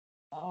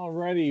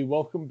Alrighty,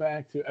 welcome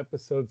back to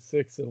episode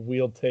 6 of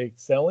Wheel Take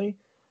Selly.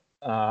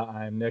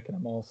 I'm Nick, and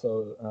I'm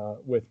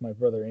also with my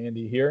brother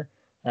Andy here,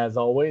 as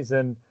always.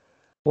 And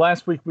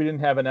last week we didn't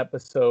have an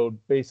episode.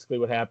 Basically,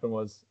 what happened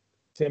was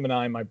Tim and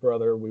I, my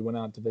brother, we went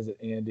out to visit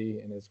Andy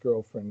and his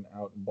girlfriend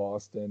out in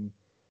Boston.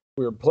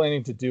 We were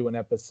planning to do an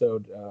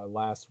episode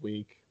last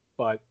week,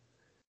 but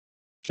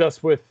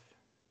just with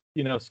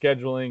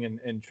scheduling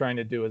and trying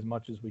to do as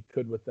much as we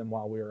could with them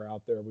while we were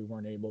out there, we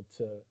weren't able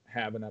to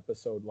have an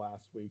episode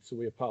last week, so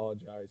we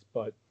apologize.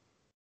 But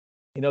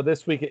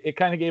this week it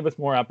kind of gave us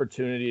more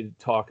opportunity to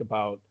talk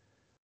about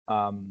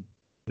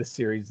the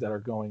series that are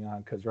going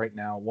on, because right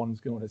now one's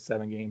going to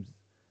 7 games,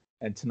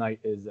 and tonight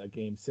is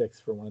game 6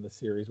 for one of the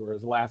series,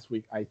 whereas last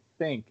week I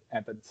think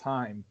at the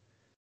time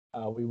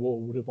we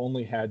would have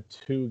only had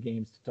 2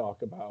 games to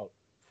talk about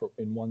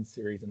in one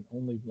series and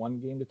only one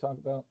game to talk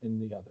about in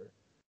the other.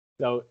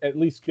 So at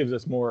least gives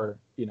us more,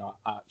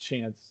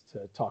 chance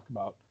to talk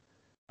about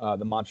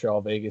the Montreal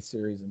Vegas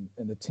series and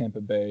the Tampa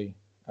Bay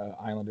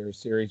Islanders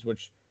series,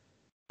 which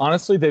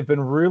honestly they've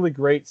been really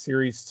great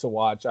series to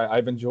watch.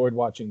 I've enjoyed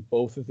watching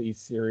both of these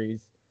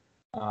series.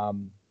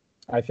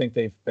 I think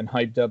they've been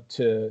hyped up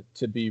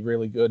to be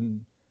really good,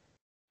 and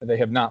they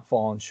have not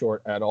fallen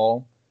short at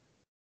all.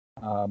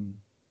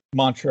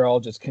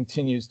 Montreal just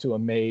continues to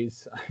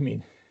amaze. I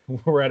mean,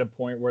 we're at a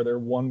point where they're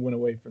 1 win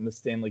away from the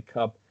Stanley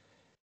Cup,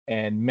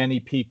 and many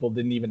people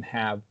didn't even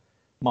have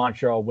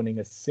Montreal winning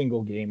a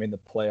single game in the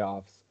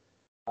playoffs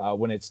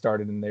when it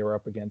started, and they were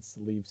up against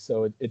the Leafs.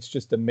 So it's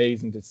just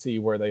amazing to see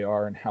where they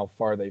are and how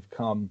far they've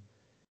come,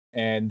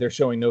 and they're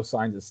showing no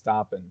signs of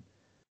stopping.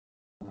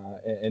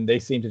 And they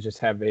seem to just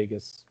have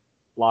Vegas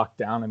locked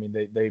down. I mean,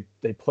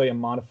 they play a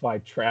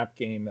modified trap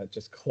game that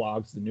just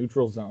clogs the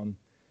neutral zone,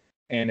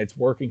 and it's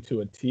working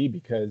to a T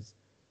because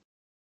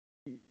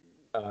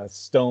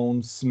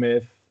Stone,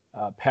 Smith,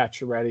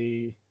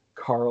 Pacioretty,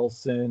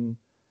 Carlson,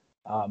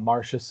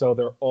 Marcia, so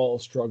they're all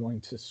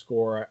struggling to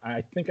score.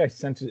 I think I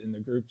sent it in the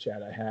group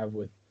chat I have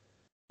with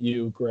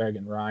you, Greg,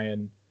 and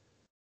Ryan.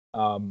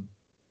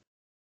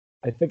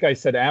 I think I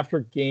said after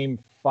game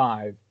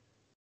 5,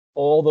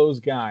 all those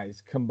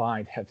guys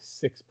combined have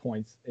 6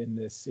 points in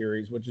this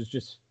series, which is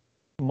just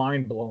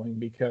mind blowing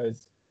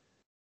because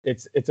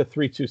it's a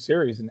 3-2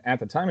 series, and at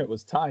the time it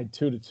was tied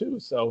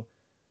 2-2. So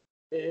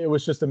it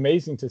was just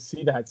amazing to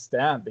see that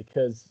stat,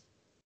 because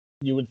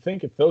you would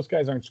think if those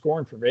guys aren't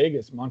scoring for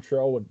Vegas,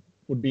 Montreal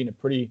would be in a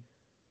pretty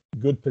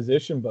good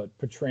position. But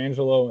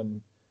Pietrangelo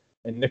and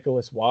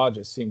Nicholas Waugh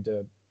just seem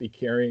to be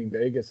carrying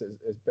Vegas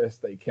as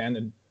best they can.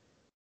 And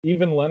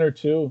even Leonard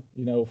too.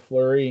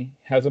 Fleury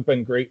hasn't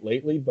been great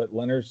lately, but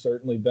Leonard's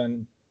certainly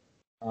been,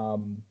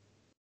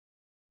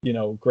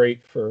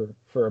 great for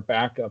a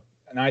backup.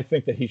 And I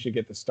think that he should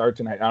get the start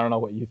tonight. I don't know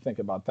what you think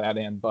about that,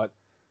 Ann, but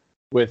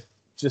with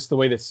just the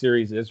way the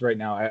series is right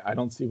now, I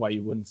don't see why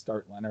you wouldn't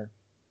start Leonard.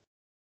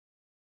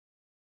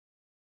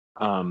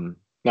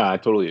 No, I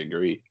totally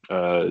agree.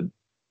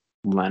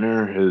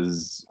 Leonard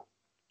has,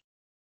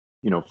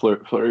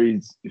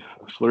 Fleury's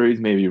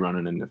maybe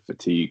running into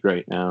fatigue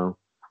right now,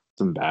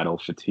 some battle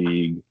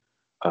fatigue.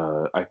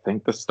 I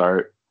think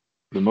the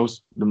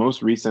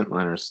most recent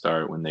Leonard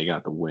start when they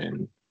got the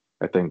win,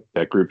 I think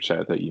that group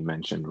chat that you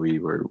mentioned, we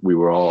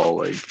were all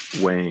like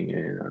weighing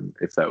in on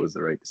if that was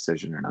the right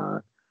decision or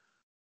not.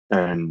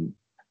 And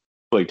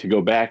like, to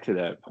go back to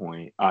that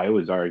point, I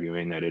was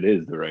arguing that it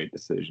is the right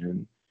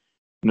decision.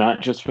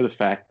 Not just for the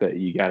fact that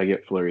you got to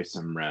get Fleury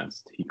some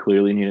rest. He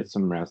clearly needed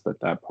some rest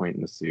at that point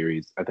in the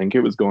series. I think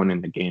it was going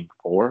into game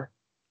 4.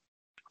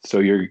 So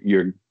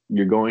you're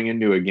going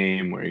into a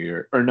game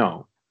where or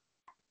no,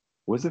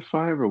 was it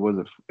 5 or was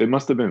it? It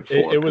must have been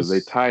 4 because they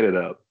tied it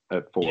up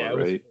at 4, yeah, it right?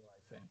 was 4,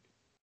 I think.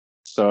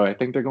 So I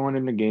think they're going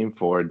into game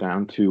 4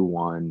 down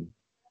 2-1,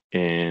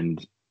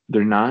 and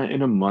they're not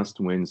in a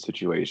must-win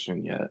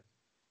situation yet.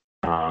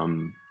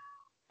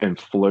 And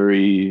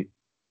Fleury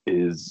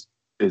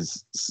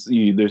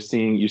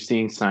you're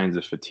seeing signs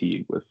of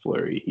fatigue with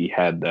Fleury. He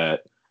had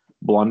that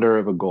blunder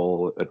of a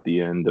goal at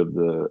the end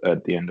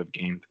of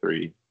game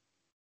 3,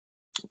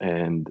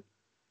 and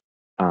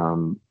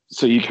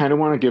so you kind of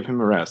want to give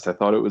him a rest. I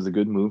thought it was a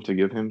good move to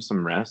give him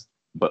some rest,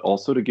 but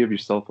also to give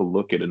yourself a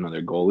look at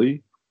another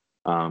goalie.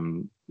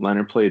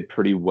 Leonard played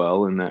pretty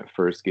well in that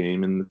first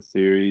game in the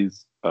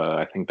series.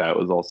 I think that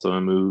was also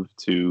a move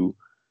to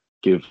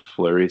give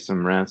Fleury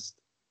some rest.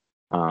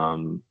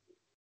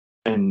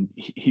 And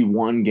he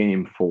won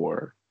game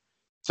 4.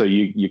 So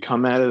you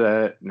come out of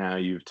that, now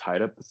you've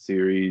tied up the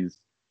series,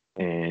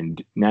 and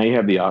now you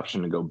have the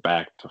option to go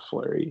back to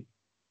Fleury.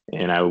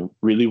 And I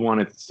really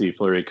wanted to see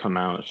Fleury come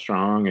out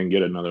strong and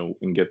get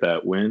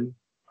that win,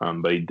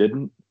 but he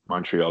didn't.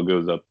 Montreal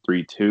goes up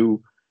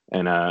 3-2,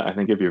 and I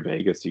think if you're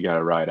Vegas, you got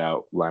to ride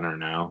out Leonard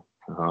now.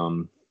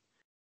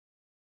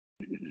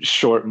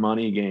 Short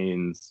money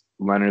gains,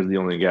 Leonard's the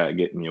only guy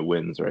getting you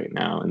wins right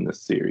now in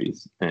this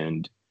series,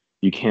 and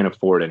you can't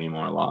afford any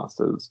more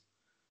losses.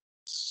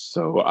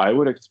 So I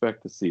would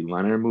expect to see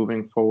Leonard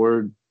moving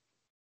forward.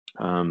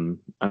 I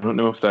don't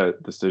know if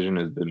that decision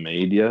has been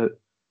made yet,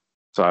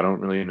 So I don't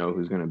really know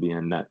who's going to be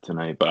in net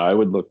tonight, but I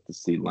would look to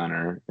see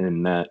Leonard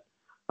in net.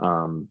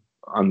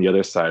 On the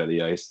other side of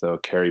the ice, though,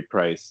 Carey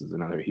Price is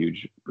another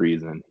huge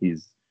reason.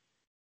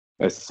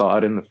 I saw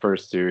it in the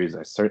first series.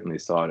 I certainly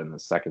saw it in the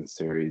second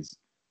series.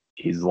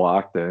 He's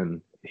locked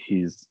in.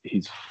 He's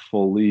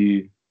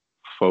fully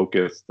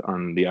focused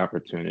on the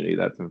opportunity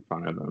that's in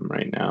front of him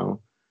right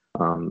now.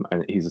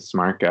 And he's a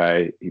smart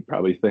guy. He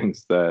probably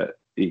thinks that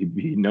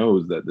he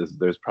knows that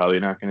there's probably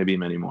not going to be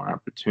many more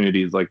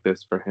opportunities like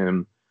this for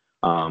him.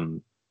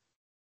 Um,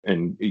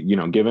 and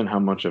given how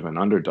much of an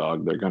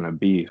underdog they're going to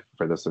be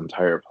for this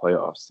entire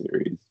playoff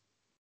series,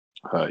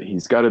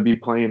 he's got to be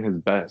playing his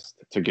best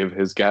to give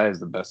his guys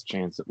the best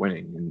chance at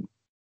winning. And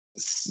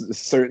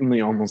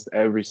certainly, almost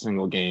every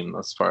single game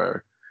thus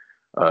far,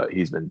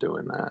 he's been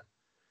doing that.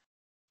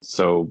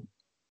 So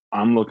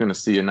I'm looking to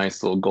see a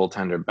nice little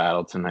goaltender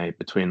battle tonight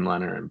between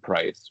Leonard and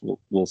Price.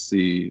 We'll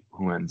see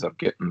who ends up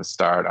getting the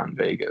start on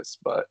Vegas,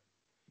 but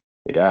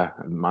yeah,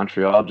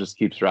 Montreal just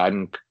keeps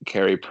riding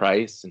Carey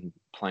Price and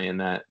playing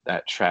that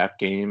trap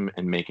game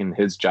and making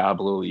his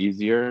job a little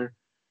easier.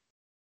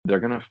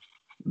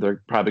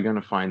 They're probably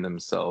gonna find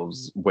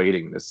themselves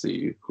waiting to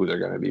see who they're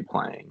gonna be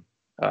playing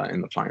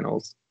in the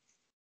finals.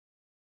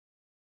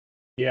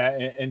 Yeah,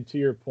 and to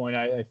your point,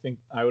 I think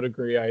I would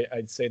agree.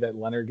 I'd say that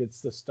Leonard gets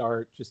the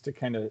start just to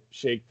kind of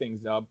shake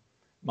things up.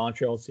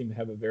 Montreal seemed to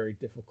have a very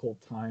difficult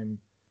time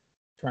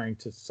trying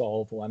to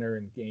solve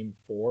Leonard in Game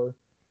 4.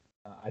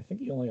 I think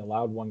he only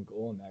allowed one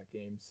goal in that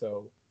game,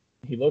 so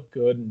he looked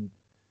good. And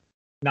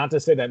not to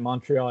say that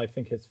Montreal, I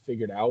think, has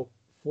figured out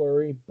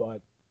Fleury,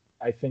 but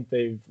I think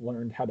they've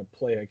learned how to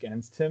play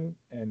against him,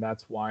 and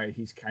that's why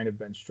he's kind of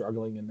been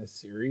struggling in this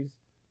series.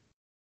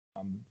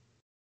 Um,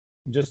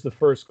 just the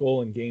first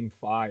goal in Game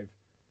 5,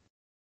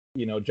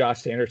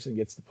 Josh Anderson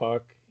gets the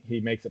puck. He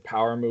makes a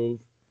power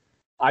move.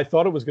 I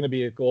thought it was going to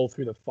be a goal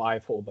through the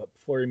 5-hole, but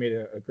Fleury made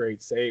a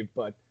great save.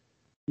 But,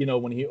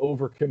 when he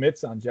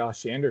overcommits on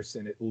Josh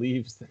Anderson, it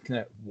leaves the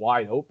net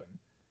wide open.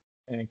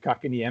 And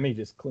Kakaniemi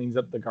just cleans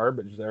up the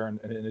garbage there, and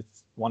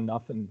it's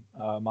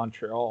 1-0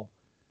 Montreal.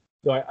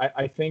 So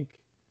I think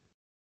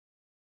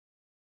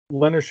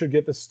Leonard should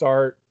get the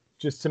start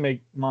just to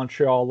make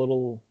Montreal a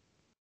little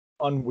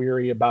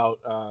unweary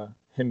about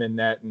him in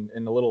net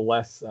and a little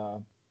less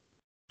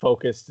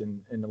focused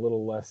and a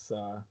little less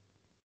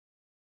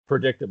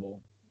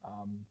predictable.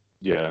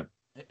 Yeah.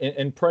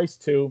 And Price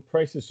too.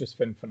 Price has just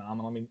been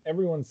phenomenal. I mean,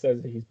 everyone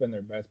says that he's been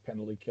their best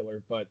penalty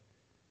killer, but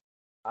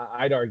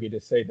I'd argue to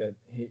say that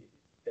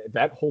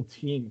that whole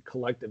team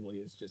collectively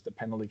is just a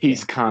penalty killer.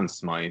 He's Conn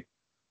Smythe.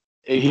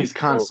 He's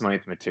Conn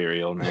Smythe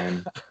material,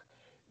 man.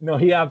 No,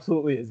 he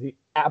absolutely is. He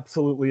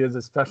absolutely is,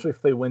 especially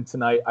if they win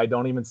tonight. I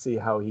don't even see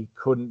how he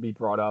couldn't be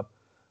brought up.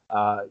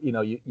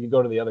 You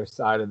go to the other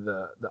side of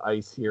the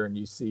ice here and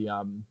you see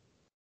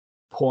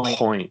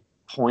Point.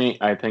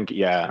 I think,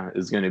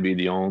 is going to be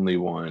the only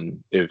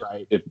one.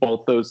 If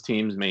both those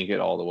teams make it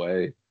all the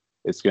way,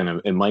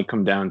 it might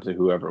come down to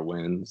whoever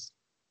wins.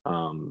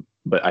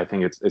 But I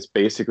think it's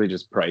basically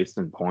just Price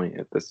and Point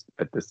at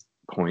this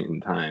point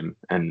in time,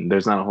 and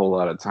there's not a whole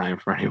lot of time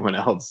for anyone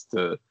else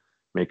to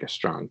make a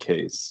strong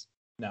case.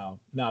 No,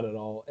 not at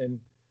all.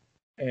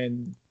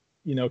 And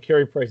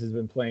Carey Price has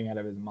been playing out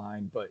of his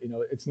mind, but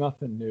it's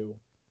nothing new.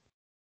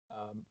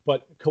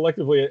 But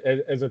collectively,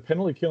 as a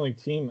penalty killing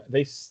team,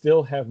 they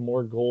still have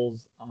more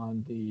goals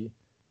on the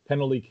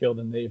penalty kill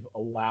than they've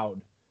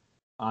allowed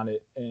on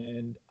it.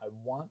 And I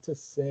want to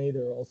say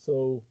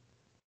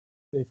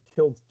they've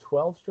killed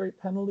 12 straight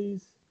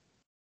penalties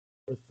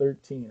or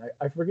 13.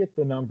 I forget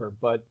the number,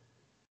 but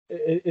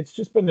it's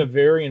just been a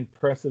very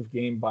impressive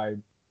game by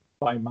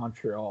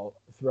Montreal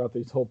throughout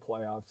these whole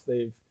playoffs.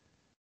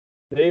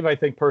 They've I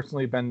think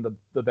personally been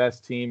the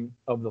best team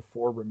of the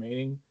 4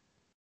 remaining.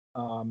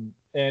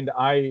 And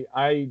I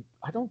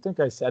don't think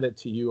I said it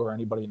to you or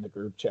anybody in the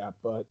group chat,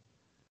 but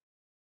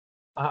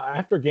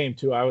after Game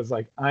 2, I was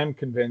like, I'm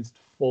convinced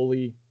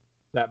fully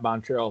that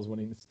Montreal is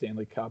winning the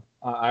Stanley Cup.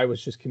 I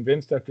was just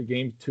convinced after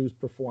Game 2's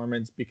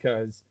performance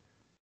because,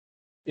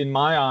 in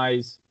my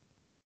eyes,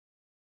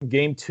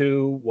 Game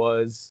 2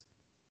 was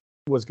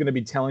going to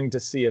be telling to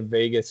see if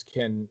Vegas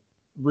can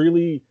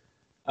really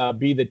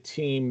be the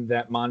team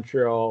that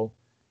Montreal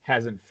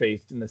hasn't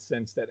faced, in the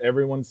sense that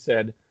everyone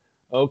said,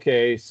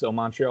 okay, so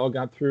Montreal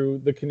got through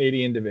the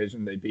Canadian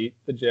division. They beat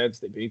the Jets.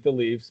 They beat the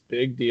Leafs.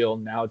 Big deal.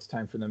 Now it's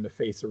time for them to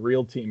face a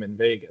real team in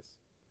Vegas.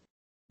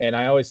 And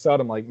I always thought,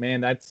 I'm like,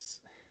 man,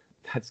 it's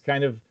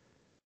kind of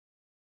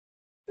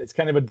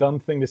a dumb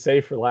thing to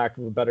say, for lack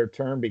of a better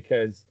term,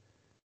 because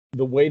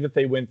the way that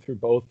they went through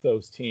both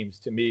those teams,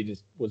 to me,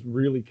 just was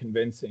really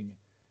convincing.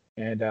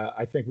 And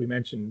I think we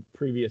mentioned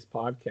previous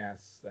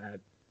podcasts that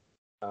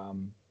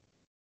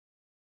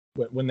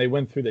when they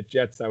went through the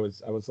Jets, I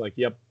was like,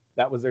 yep,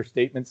 that was their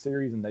statement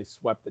series, and they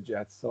swept the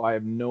Jets. So I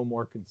have no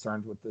more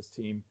concerns with this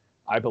team.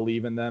 I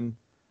believe in them.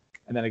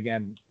 And then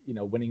again,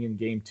 winning in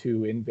Game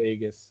 2 in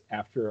Vegas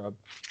after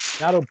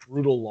not a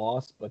brutal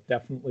loss, but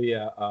definitely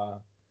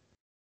a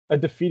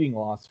defeating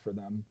loss for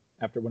them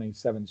after winning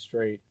 7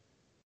 straight.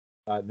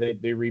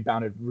 They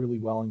rebounded really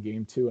well in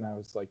game 2, and I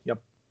was like,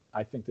 yep,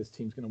 I think this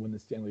team's going to win the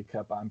Stanley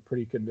Cup. I'm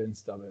pretty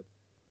convinced of it.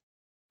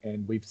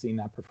 And we've seen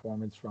that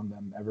performance from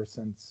them ever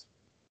since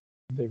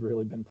they've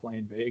really been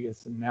playing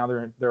Vegas. And now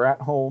they're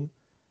at home.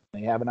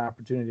 They have an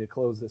opportunity to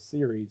close this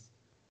series.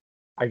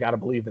 I got to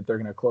believe that they're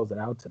going to close it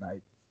out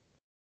tonight.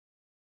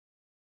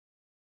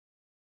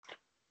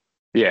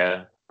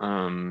 Yeah.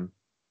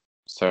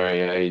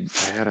 Sorry, I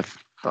had a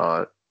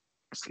thought.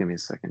 Just give me a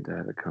second to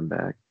have it come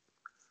back.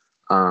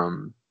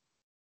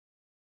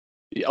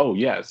 Oh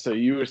yeah. So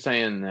you were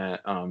saying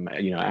that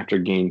after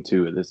game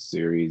 2 of this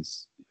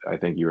series, I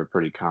think you were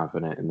pretty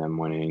confident in them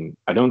winning.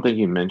 I don't think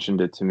you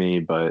mentioned it to me,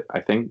 but I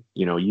think,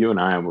 you and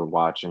I were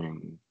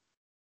watching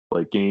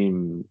like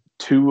game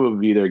 2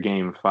 of either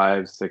game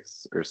 5,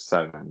 6, or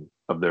 7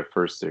 of their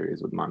first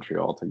series with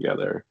Montreal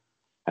together.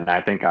 And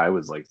I think I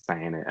was like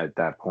saying it at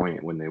that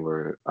point when they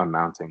were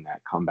mounting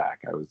that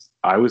comeback.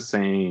 I was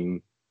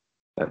saying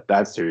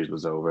that series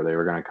was over. They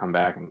were going to come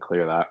back and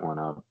clear that one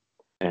up.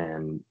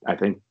 And I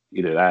think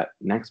either that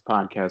next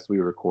podcast we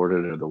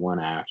recorded or the one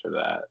after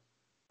that,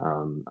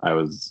 I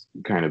was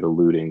kind of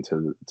alluding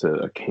to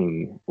a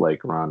King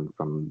like run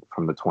from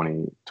the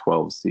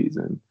 2012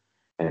 season.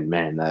 And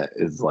man, that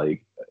is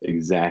like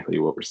exactly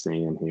what we're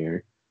seeing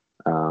here.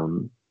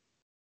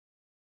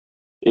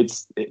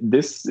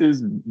 This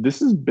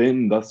has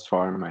been thus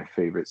far my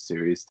favorite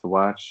series to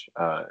watch.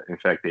 In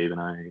fact, Dave and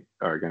I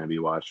are going to be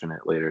watching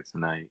it later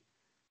tonight.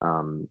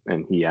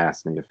 And he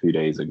asked me a few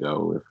days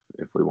ago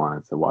if we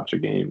wanted to watch a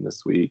game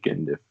this week,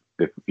 and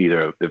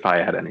if I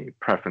had any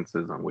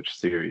preferences on which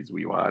series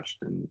we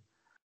watched. And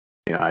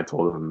I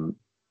told him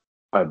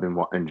I've been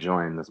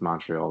enjoying this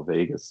Montreal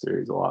Vegas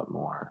series a lot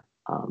more.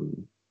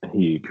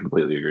 He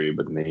completely agreed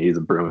with me. He's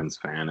a Bruins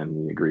fan, and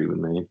he agreed with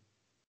me.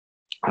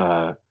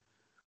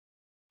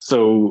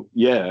 So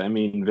yeah, I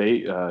mean,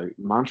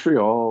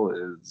 Montreal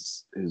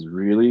is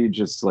really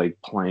just like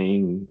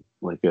playing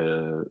like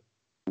their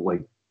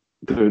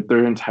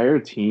entire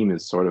team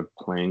is sort of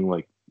playing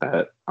like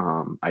that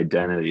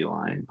identity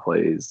line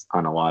plays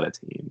on a lot of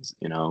teams.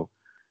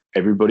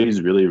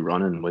 Everybody's really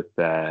running with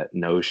that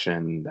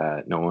notion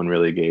that no one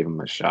really gave them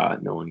a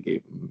shot, no one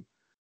gave them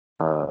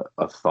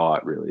a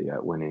thought really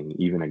at winning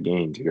even a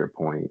game. To your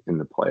point, in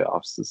the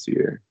playoffs this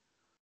year,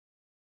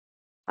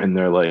 and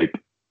they're like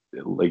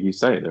you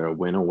say, they're a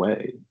win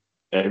away.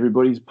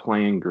 Everybody's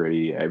playing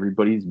gritty.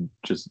 Everybody's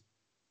just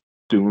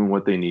doing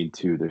what they need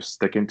to. They're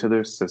sticking to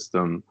their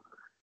system,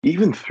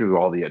 even through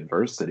all the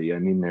adversity. I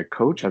mean, their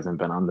coach hasn't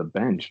been on the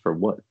bench for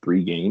what,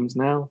 3 games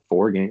now?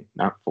 4 games,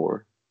 not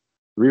 4,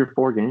 3 or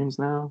 4 games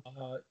now.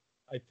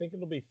 I think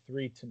it'll be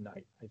 3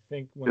 tonight. I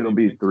think it'll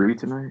be 3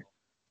 tonight.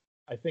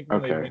 I think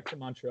when they went to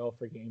Montreal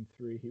for game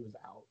 3, he was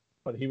out,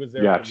 but he was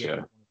there.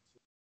 Gotcha.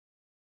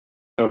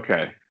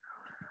 Okay.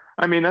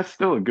 I mean, that's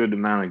still a good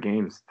amount of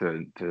games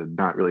to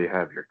not really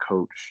have your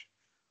coach.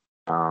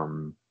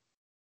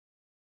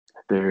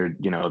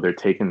 They're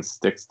taking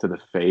sticks to the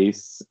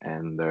face,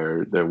 and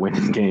they're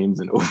winning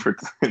games in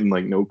overtime,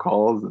 like no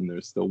calls, and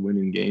they're still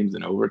winning games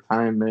in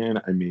overtime,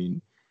 man. I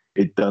mean,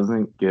 it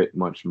doesn't get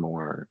much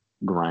more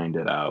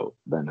grinded out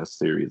than a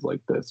series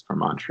like this for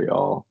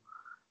Montreal.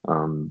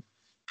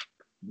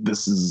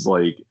 This is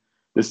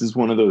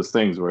one of those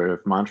things where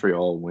if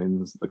Montreal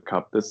wins the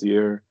cup this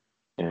year,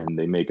 and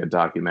they make a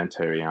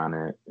documentary on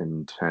it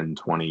in 10,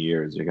 20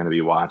 years, you're going to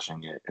be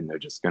watching it, and they're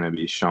just going to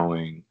be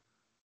showing,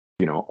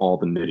 all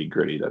the nitty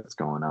gritty that's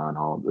going on,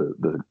 all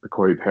the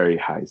Corey Perry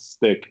high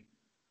stick,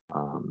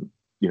 all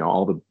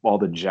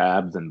the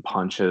jabs and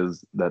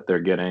punches that they're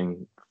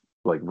getting,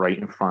 like right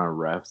in front of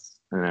refs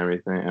and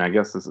everything. And I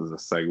guess this is a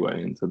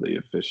segue into the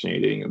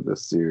officiating of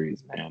this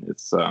series, man.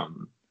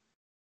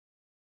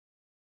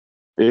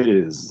 It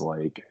is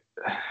like,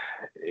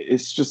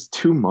 it's just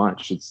too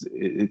much.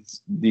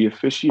 It's the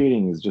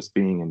officiating is just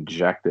being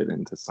injected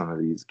into some of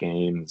these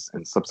games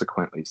and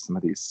subsequently some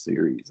of these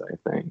series, I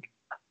think.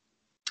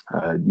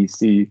 You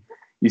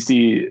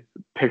see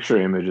picture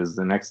images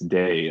the next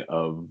day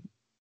of,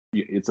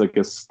 it's like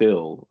a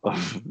still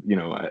of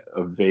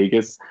of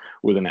Vegas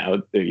with an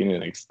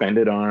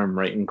extended arm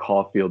right in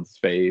Caulfield's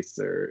face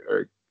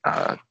or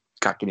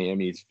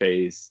Kakaniemi's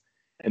face,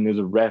 and there's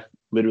a ref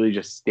literally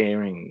just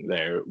staring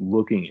there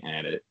looking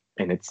at it,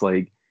 and it's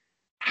like,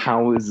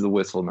 how is the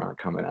whistle not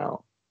coming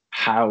out?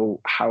 How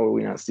are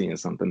we not seeing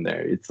something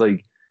there? It's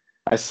like,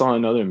 I saw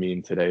another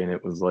meme today, and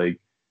it was like,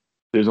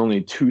 there's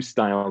only 2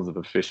 styles of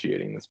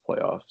officiating this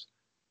playoffs.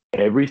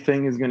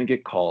 Everything is going to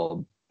get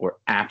called, or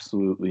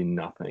absolutely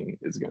nothing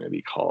is going to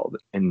be called.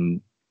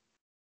 And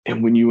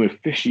when you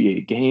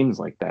officiate games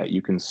like that,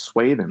 you can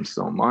sway them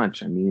so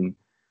much. I mean,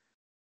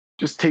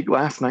 just take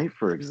last night,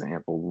 for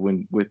example,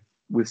 when with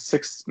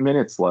 6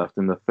 minutes left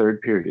in the third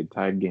period,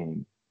 tied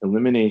game,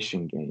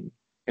 elimination game,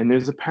 and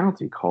there's a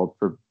penalty called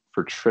for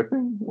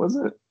tripping, was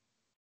it?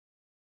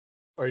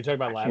 Or are you talking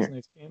about last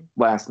night's game?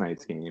 Last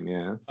night's game,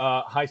 yeah.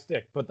 High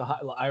stick, but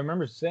I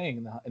remember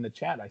saying in the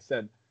chat, I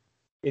said,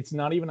 it's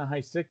not even a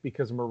high stick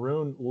because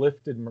Maroon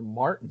lifted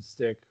Martin's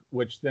stick,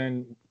 which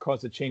then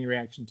caused a chain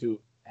reaction to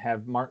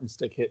have Martin's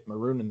stick hit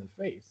Maroon in the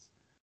face.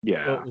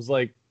 Yeah. It was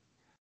like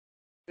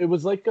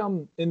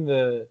in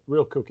the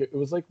real cook. It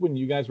was like when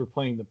you guys were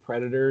playing the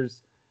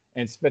Predators,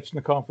 and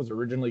Svechnikov was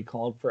originally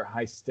called for a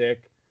high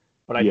stick,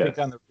 but I think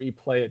on Yes. the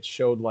replay it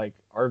showed like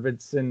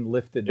Arvidsson It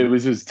lifted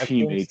was his Ekholm's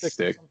teammate's stick or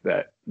stick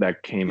something.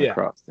 that came Yeah,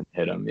 across and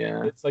hit him.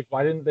 Yeah. it's like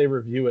why didn't they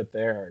review it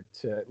there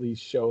to at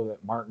least show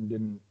that Martin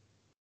didn't,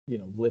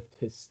 lift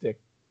his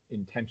stick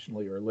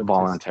intentionally or lift his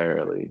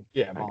Voluntarily.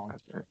 yeah I gotcha.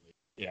 voluntarily.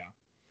 Yeah.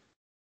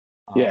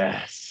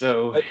 Yeah.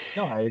 So But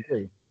no, I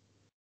agree.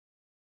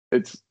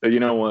 it's, you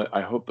know what?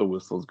 I hope the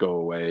whistles go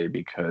away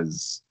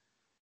because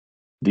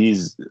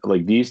these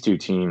two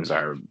teams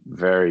are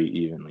very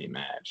evenly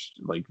matched.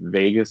 Like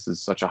Vegas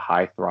is such a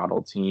high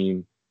throttle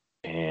team,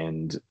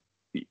 and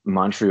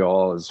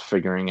Montreal is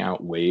figuring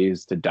out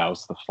ways to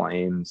douse the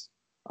flames.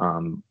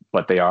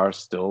 But they are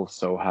still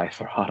so high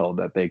throttle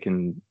that they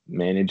can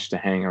manage to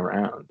hang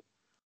around.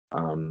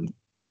 Um,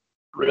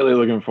 really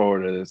looking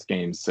forward to this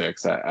game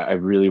six. I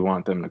really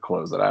want them to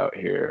close it out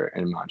here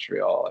in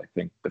Montreal. I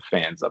think the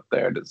fans up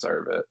there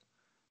deserve it.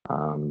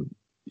 Um,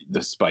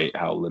 Despite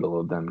how little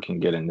of them can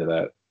get into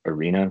that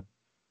arena,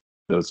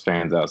 those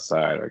fans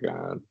outside are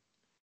gonna.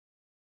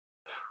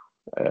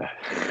 Uh,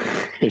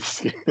 it's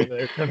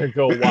They're gonna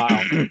go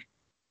wild.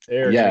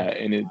 They're gonna yeah, go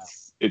and wild.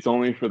 it's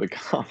only for the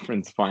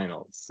conference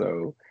finals.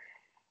 So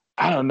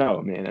I don't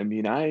know, man. I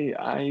mean,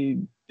 I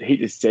hate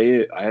to say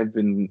it. I've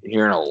been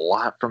hearing a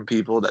lot from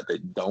people that they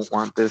don't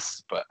want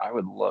this, but I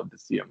would love to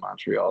see a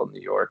Montreal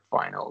New York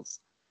finals.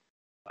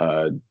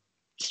 Uh,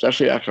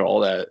 Especially after all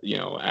that,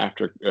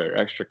 after or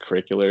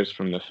extracurriculars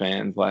from the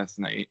fans last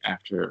night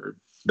after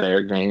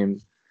their game.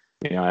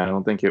 I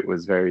don't think it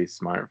was very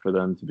smart for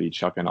them to be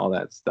chucking all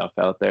that stuff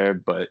out there,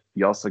 but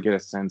you also get a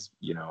sense,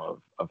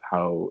 of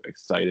how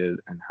excited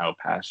and how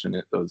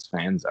passionate those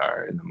fans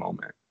are in the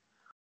moment.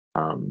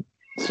 Um,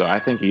 so I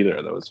think either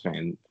of those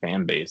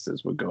fan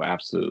bases would go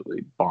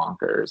absolutely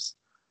bonkers.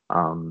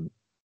 Um,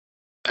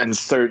 and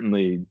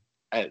certainly,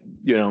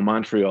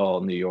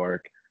 Montreal, New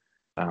York.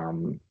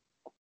 Um,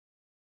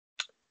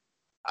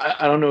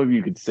 I don't know if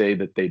you could say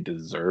that they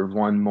deserve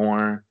one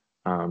more,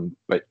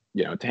 but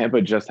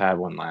Tampa just had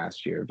one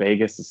last year.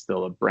 Vegas is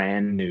still a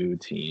brand new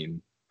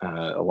team.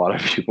 A lot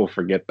of people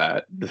forget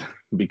that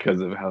because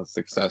of how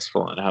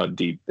successful and how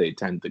deep they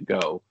tend to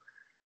go.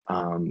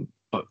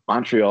 But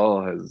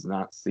Montreal has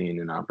not seen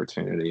an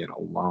opportunity in a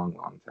long,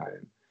 long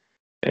time,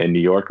 and New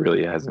York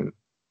really hasn't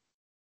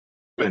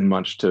been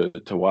much to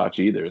watch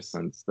either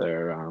since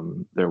their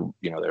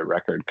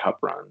record cup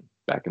run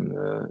back in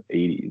the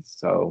 '80s.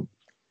 So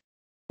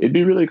it'd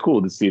be really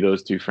cool to see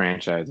those two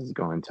franchises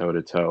going toe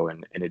to toe,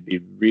 and it'd be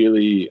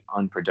really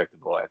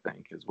unpredictable, I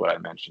think, is what I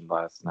mentioned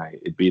last night.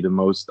 It'd be the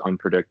most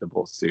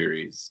unpredictable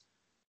series,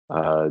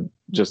 uh,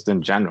 just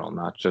in general,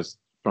 not just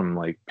from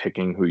like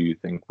picking who you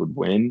think would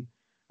win.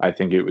 I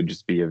think it would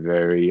just be a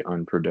very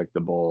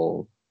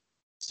unpredictable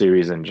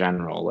series in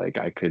general. Like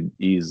I could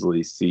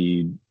easily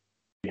see,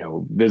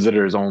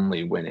 visitors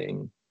only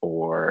winning,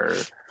 or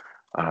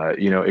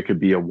it could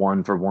be a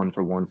one for one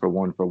for one for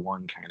one for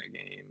one kind of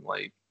game.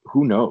 Like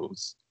who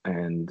knows?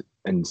 And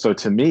so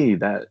to me,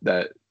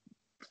 that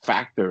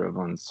factor of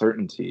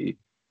uncertainty,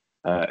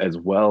 as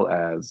well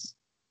as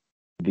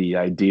the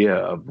idea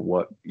of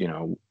what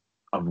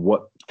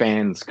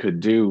fans could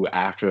do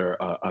after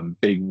a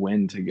big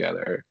win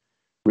together,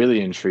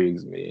 really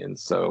intrigues me. And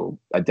so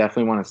I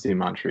definitely want to see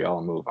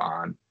Montreal move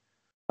on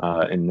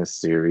in this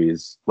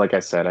series. Like I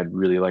said, I'd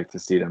really like to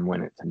see them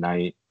win it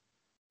tonight.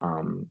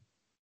 Um,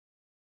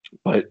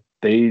 but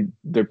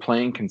they're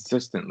playing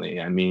consistently.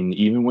 I mean,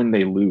 even when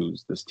they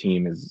lose, this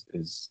team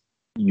is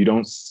you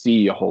don't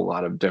see a whole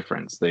lot of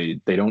difference. They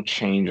don't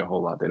change a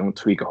whole lot. They don't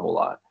tweak a whole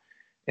lot.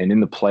 And in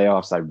the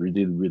playoffs, I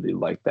really really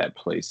like that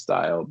play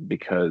style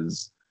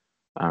because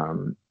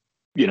um,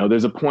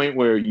 there's a point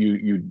where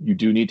you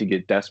do need to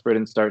get desperate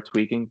and start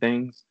tweaking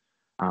things.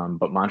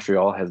 But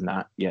Montreal has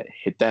not yet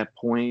hit that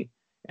point,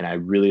 and I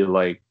really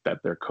like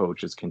that their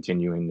coach is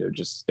continuing to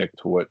just stick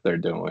to what they're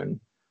doing,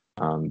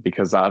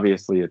 because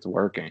obviously it's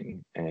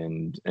working.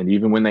 And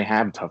even when they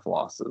have tough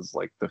losses,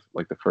 like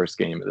the first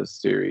game of this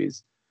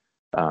series,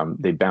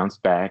 they bounce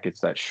back.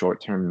 It's that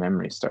short term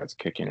memory starts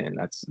kicking in.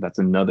 That's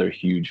another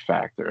huge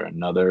factor.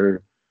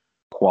 Another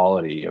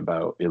quality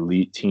about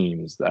elite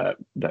teams that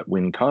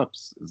win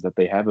cups is that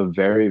they have a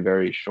very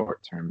very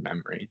short term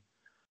memory.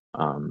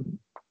 Um,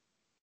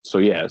 so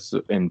yes,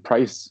 and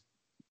Price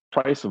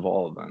of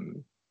all of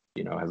them,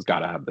 has got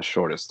to have the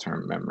shortest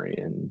term memory.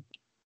 And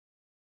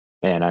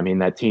I mean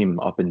that team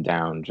up and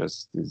down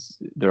just is,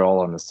 they're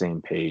all on the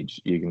same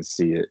page. You can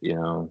see it,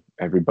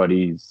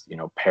 everybody's,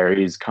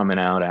 Perry's coming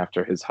out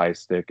after his high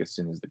stick as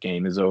soon as the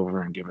game is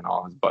over and giving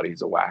all his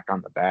buddies a whack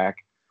on the back,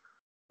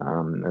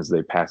 as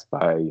they pass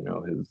by,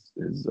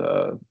 his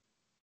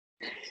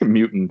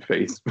mutant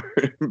face,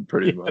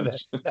 pretty Yeah,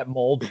 much. that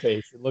mold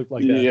face. It looked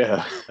like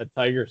Yeah. a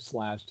tiger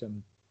slashed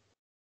him.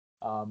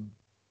 Um,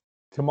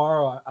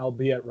 Tomorrow I'll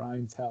be at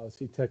Ryan's house.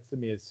 He texted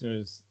me as soon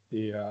as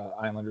the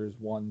Islanders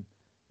won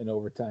in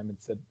overtime and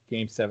said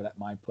Game 7 at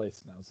my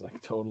place, and I was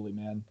like, totally,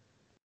 man.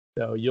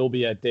 So you'll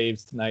be at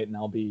Dave's tonight, and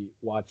I'll be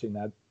watching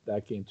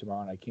that game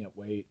tomorrow, and I can't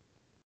wait.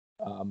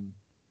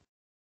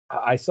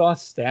 I saw a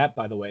stat,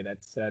 by the way,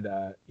 that said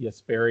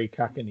Jesperi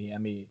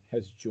Kotkaniemi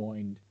has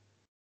joined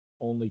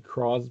only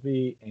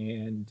Crosby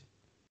and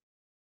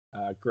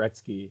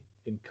Gretzky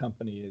in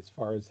company as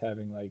far as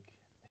having, like,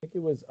 I think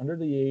it was under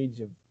the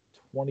age of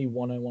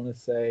 21, I want to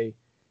say,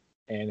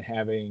 and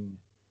having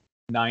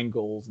 9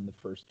 goals in the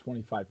first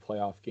 25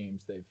 playoff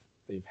games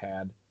they've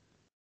had.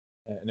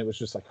 And it was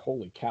just like,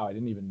 holy cow! I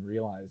didn't even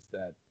realize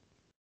that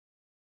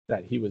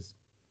he was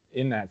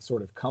in that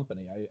sort of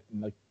company.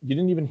 You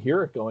didn't even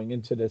hear it going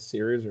into this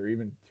series or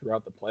even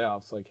throughout the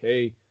playoffs. Like,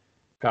 hey,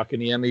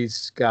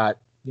 Kotkaniemi's got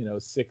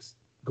 6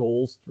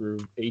 goals through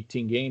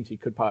 18 games. He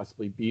could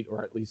possibly beat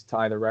or at least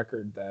tie the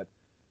record that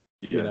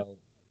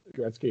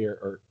Gretzky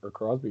or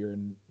Crosby are,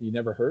 and you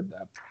never heard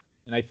that.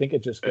 And I think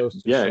it just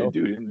goes to show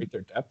dude, how great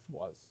their depth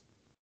was.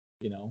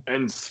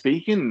 And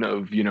speaking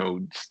of,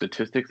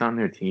 statistics on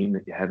their team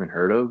that you haven't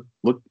heard of,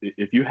 look,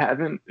 if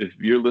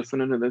you're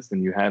listening to this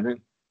and you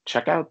haven't,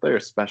 check out their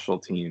special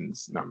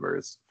teams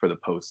numbers for the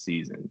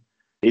postseason.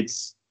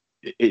 It's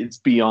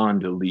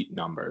beyond elite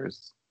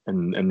numbers,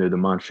 and they're the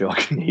Montreal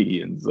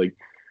Canadiens. Like,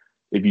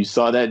 if you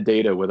saw that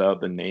data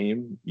without the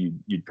name,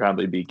 you'd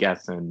probably be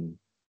guessing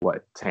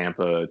what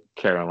Tampa,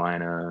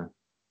 Carolina.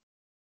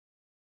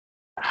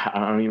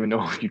 I don't even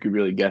know if you could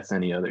really guess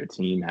any other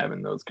team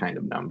having those kind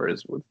of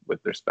numbers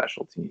with their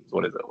special teams.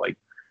 What is it like?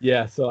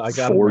 Yeah, so I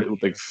got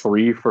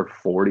 3 for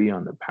 40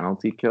 on the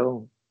penalty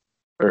kill.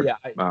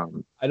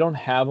 I don't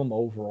have them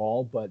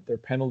overall, but their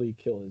penalty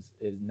kill is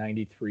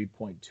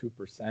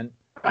 93.2%.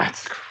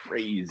 That's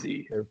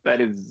crazy.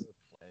 That is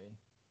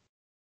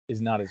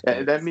not as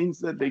good. That means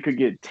that they could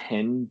get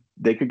 10.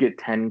 They could get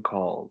 10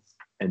 calls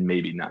and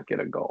maybe not get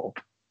a goal.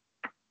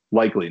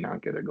 Likely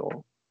not get a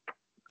goal.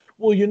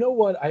 Well, you know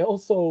what? I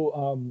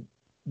also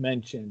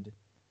mentioned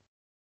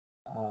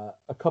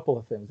a couple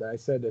of things. I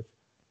said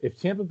if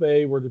Tampa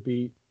Bay were to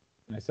beat,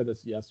 and I said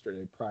this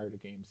yesterday prior to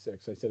Game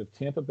 6, I said if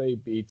Tampa Bay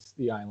beats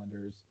the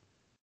Islanders,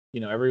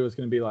 everyone's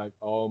going to be like,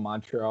 oh,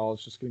 Montreal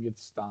is just going to get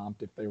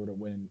stomped if they were to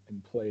win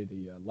and play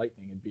the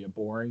Lightning. It'd be a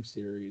boring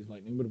series.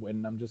 Lightning would win.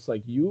 And I'm just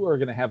like, you are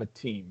going to have a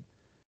team.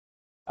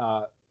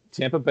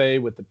 Tampa Bay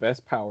with the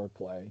best power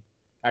play.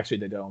 Actually,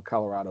 they don't.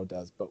 Colorado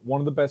does. But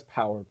one of the best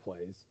power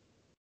plays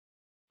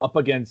up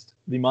against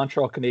the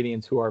Montreal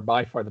Canadiens, who are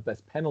by far the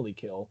best penalty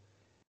kill.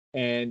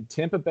 And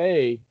Tampa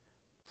Bay,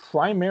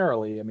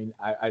 primarily, I mean,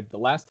 I the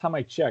last time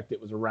I checked,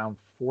 it was around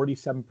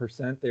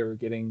 47%. They were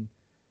getting,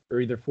 or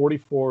either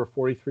 44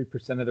 or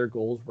 43% of their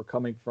goals were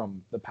coming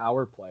from the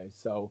power play.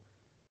 So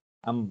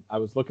I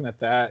was looking at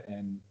that,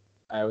 and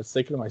I was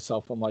thinking to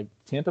myself, I'm like,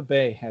 Tampa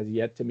Bay has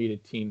yet to meet a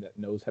team that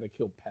knows how to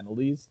kill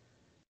penalties.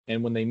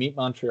 And when they meet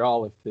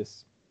Montreal, if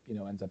this,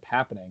 ends up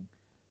happening,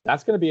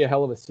 that's going to be a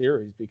hell of a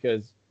series,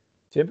 because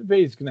Tampa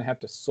Bay is going to have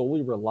to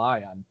solely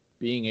rely on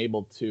being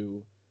able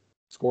to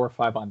score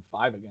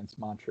 5-on-5 against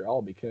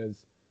Montreal,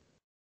 because,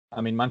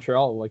 I mean,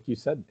 Montreal, like you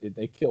said,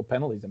 they kill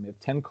penalties. I mean,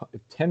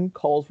 if 10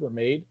 calls were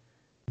made,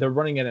 they're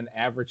running at an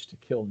average to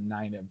kill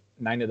 9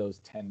 of those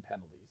 10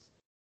 penalties,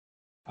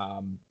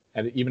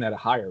 even at a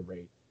higher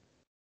rate.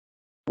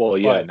 Well,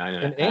 yeah,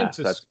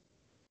 9.5.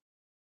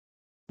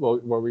 Well,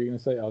 what were you going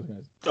to say? I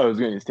was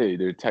going to say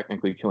they're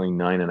technically killing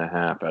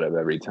 9.5 out of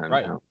every 10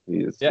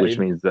 penalties, yeah, which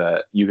means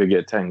that you could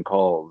get 10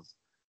 calls,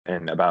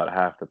 and about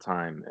half the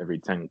time, every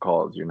 10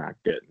 calls, you're not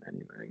getting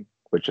anything,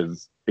 which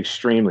is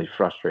extremely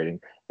frustrating,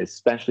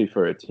 especially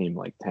for a team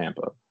like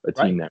Tampa, a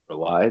team that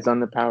relies on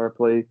the power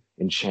play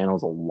and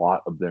channels a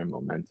lot of their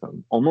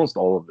momentum, almost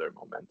all of their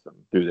momentum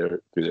through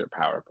their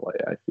power play,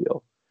 I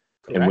feel.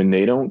 Correct. And when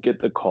they don't get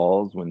the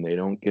calls, when they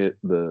don't get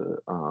the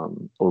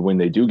or when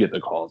they do get the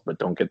calls but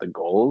don't get the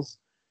goals,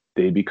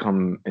 they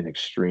become an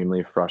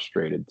extremely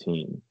frustrated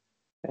team.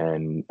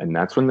 And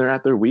that's when they're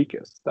at their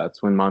weakest.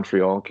 That's when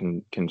Montreal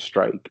can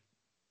strike.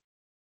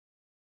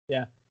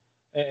 Yeah.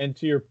 And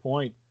to your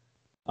point,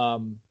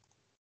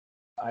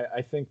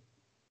 I think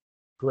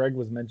Greg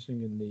was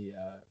mentioning in the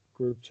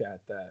group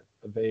chat that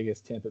a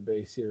Vegas Tampa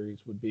Bay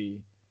series would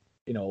be,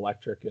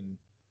 electric, and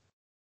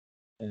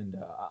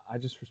I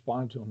just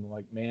responded to him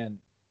like, man,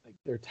 like,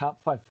 their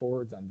top 5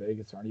 forwards on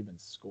Vegas aren't even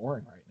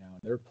scoring right now,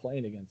 and they're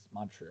playing against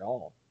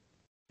Montreal.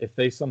 If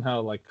they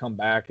somehow come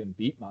back and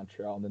beat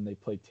Montreal, and then they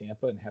play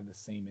Tampa and have the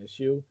same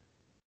issue,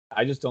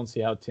 I just don't see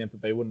how Tampa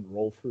Bay wouldn't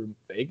roll through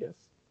Vegas.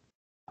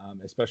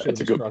 Especially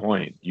that's a good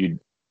point.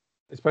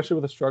 Especially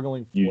with a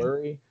struggling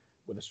Fleury,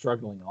 with a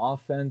struggling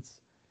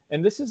offense.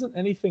 And this isn't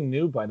anything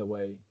new, by the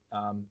way.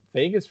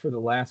 Vegas for the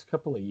last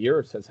couple of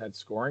years has had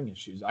scoring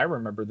issues. I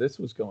remember this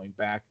was going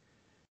back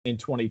in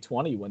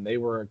 2020 when they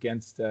were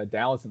against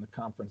Dallas in the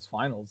conference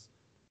finals.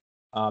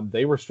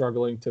 They were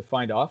struggling to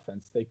find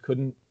offense.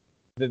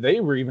 They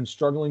were even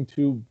struggling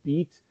to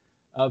beat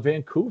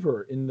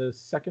Vancouver in the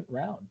second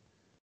round.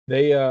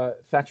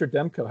 Thatcher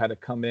Demko had to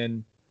come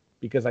in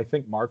because I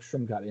think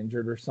Markstrom got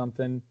injured or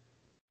something,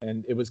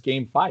 and it was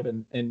Game 5.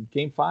 And in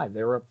Game 5,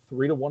 they were up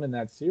 3-1 in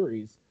that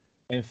series,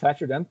 And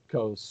Thatcher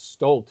Demko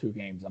stole 2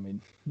 games. I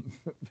mean,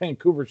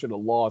 Vancouver should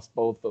have lost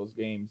both those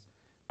games,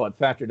 but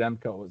Thatcher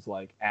Demko was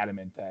like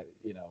adamant that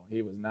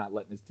he was not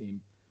letting his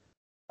team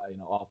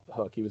off the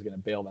hook. He was going to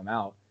bail them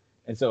out,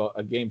 and so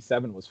a game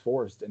 7 was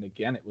forced. And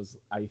again, it was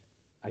I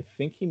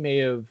think he may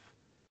have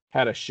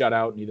had a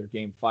shutout in either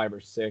game 5 or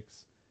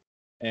 6,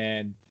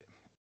 and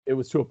it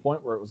was to a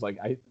point where it was like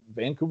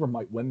Vancouver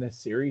might win this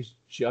series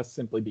just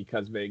simply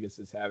because Vegas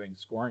is having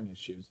scoring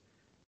issues.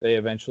 They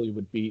eventually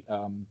would beat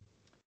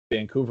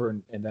Vancouver,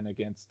 and then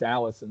against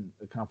Dallas in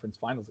the conference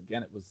finals,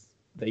 again, it was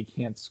they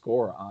can't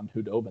score on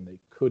Khudobin. They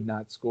could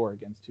not score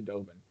against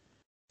Khudobin.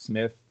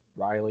 Smith,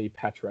 Riley,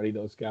 Pacioretty,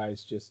 those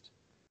guys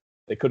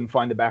they couldn't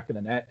find the back of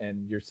the net,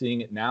 and you're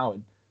seeing it now.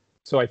 And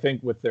so I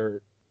think with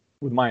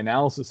my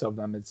analysis of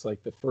them, it's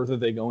like the further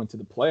they go into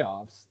the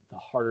playoffs, the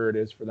harder it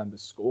is for them to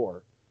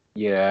score.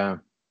 Yeah,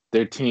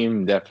 their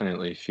team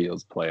definitely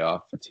feels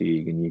playoff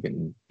fatigue, and you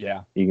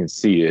can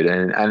see it.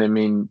 And I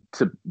mean,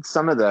 to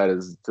some of that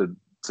is to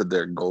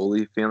their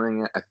goalie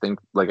feeling it. I think,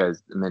 like I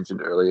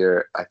mentioned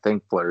earlier, I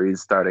think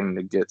Fleury's starting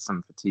to get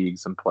some fatigue,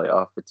 some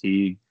playoff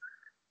fatigue.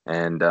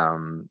 And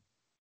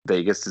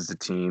Vegas is a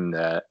team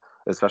that,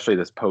 especially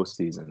this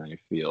postseason, I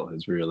feel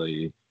has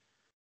really,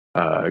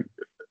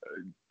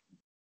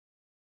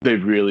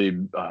 they've really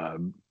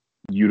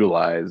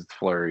utilized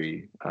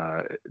Fleury,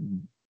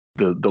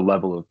 the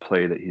level of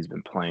play that he's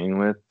been playing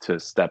with to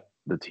step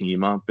the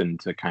team up and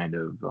to kind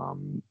of,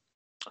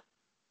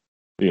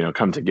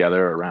 come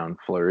together around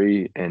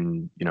Fleury.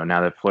 And,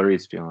 now that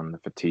Fleury's feeling the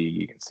fatigue,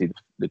 you can see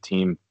the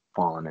team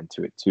falling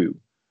into it too.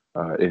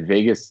 If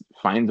Vegas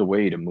finds a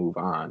way to move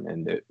on,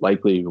 and it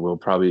likely will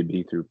probably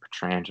be through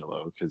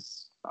Pietrangelo,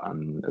 because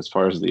as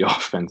far as the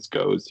offense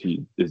goes,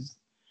 he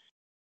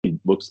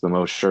looks the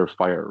most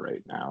surefire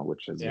right now,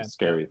 which is a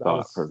scary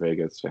thought for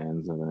Vegas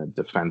fans. And then a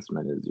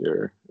defenseman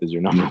is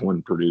your number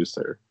one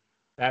producer.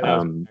 That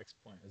was my next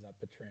point. Is that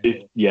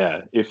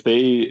Pietrangelo?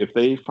 If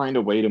they find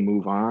a way to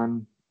move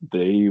on,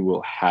 they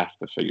will have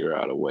to figure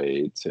out a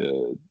way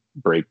to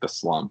break the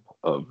slump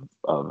of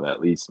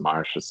at least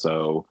Marcia.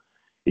 So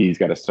he's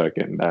got to start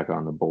getting back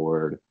on the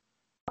board.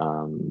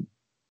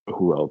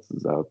 Who else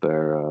is out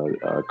there?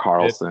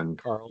 Carlson.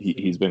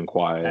 He's been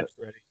quiet.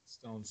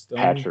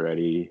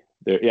 Pacioretty.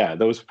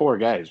 Those 4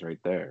 guys right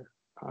there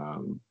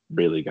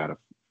really got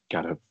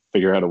to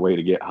figure out a way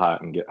to get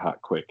hot and get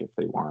hot quick if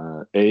they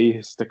want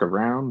to stick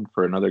around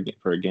for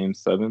a game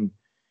 7,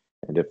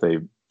 and if they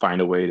find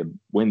a way to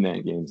win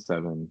that game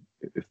 7.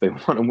 If they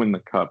want to win the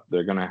cup,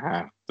 they're going to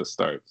have to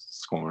start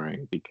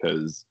scoring,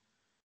 because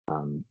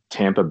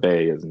Tampa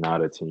Bay is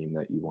not a team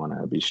that you want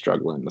to be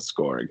struggling to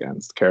score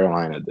against.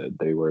 Carolina did.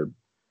 They were.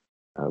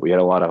 We had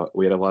a lot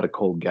of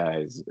cold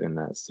guys in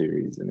that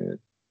series, and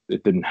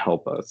it didn't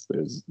help us.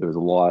 There was a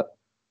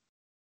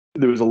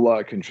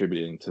lot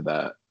contributing to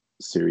that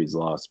series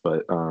loss.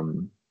 But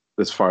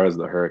as far as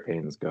the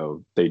Hurricanes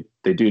go, they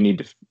do need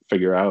to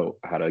figure out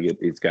how to get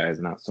these guys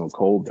not so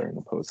cold during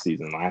the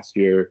postseason. Last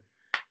year,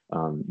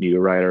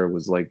 Niederreiter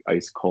was like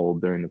ice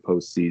cold during the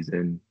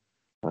postseason.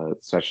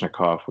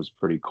 Svechnikov was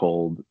pretty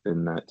cold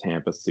in that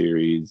Tampa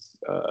series.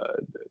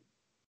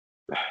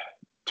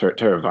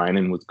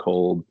 Teravainen was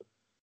cold.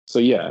 So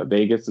yeah,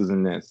 Vegas is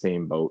in that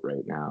same boat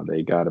right now.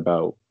 They got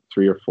about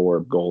 3 or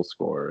 4 goal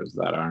scorers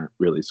that aren't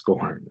really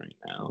scoring right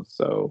now.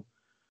 So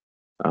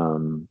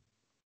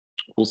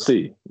we'll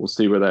see. We'll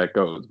see where that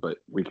goes. But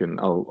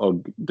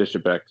I'll dish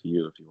it back to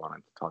you if you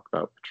wanted to talk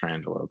about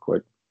Pietrangelo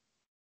quick.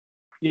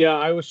 Yeah,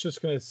 I was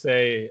just going to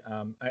say,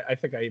 I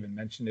think I even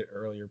mentioned it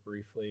earlier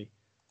briefly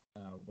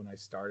when I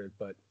started,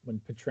 but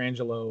when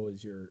Pietrangelo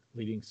is your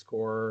leading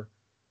scorer,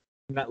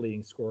 not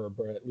leading scorer,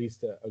 but at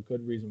least a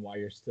good reason why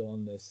you're still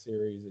in this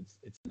series,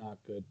 it's not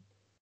good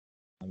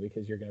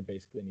because you're going to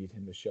basically need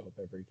him to show up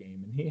every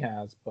game, and he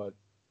has, but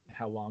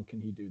how long can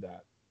he do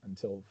that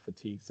until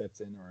fatigue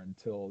sets in or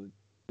until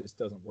this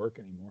doesn't work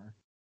anymore?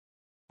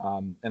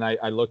 And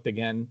I looked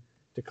again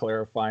to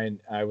clarify, and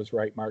I was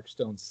right. Mark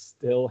Stone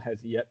still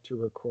has yet to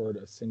record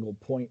a single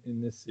point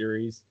in this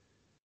series,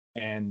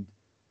 and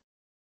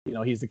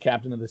he's the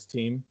captain of this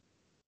team,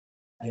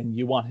 and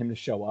you want him to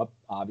show up,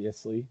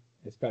 obviously,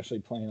 especially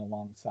playing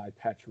alongside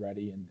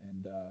Pacioretty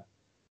and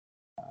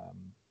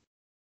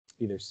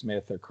either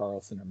Smith or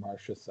Carlson or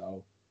Marcia.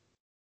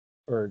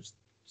 Or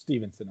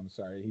Stevenson. I'm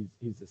sorry,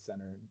 he's the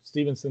center.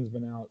 Stevenson's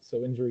been out,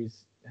 so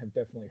injuries have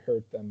definitely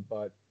hurt them.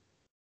 But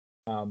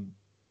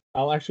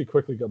I'll actually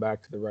quickly go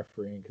back to the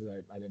refereeing because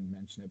I didn't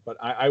mention it, but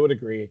I would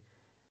agree.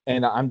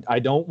 And I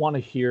don't want to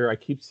hear. I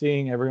keep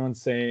seeing everyone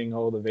saying,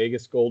 "Oh, the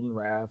Vegas Golden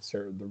Refs,"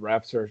 or the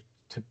refs are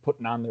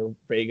putting on their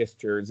Vegas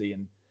jersey,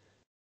 and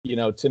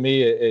to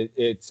me,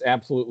 it's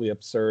absolutely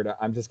absurd.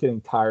 I'm just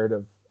getting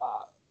tired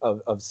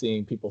of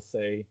seeing people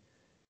say,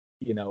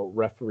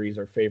 referees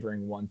are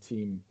favoring one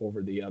team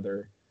over the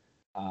other,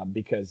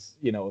 because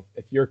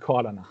if you're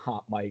caught on a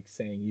hot mic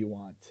saying you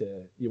wanted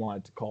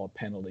to call a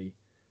penalty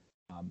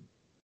on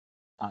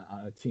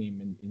a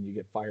team and you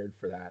get fired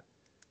for that,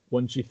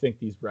 wouldn't you think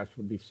these refs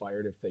would be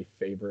fired if they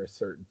favor a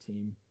certain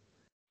team?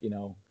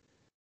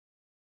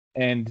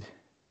 And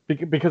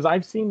because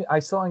I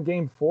saw in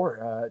Game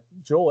 4,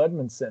 Joel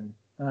Edmondson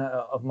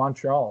of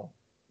Montreal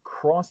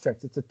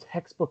cross-checked. It's a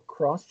textbook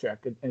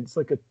cross-check, and it's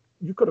like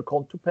you could have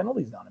called 2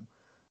 penalties on him.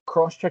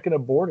 Cross-checking a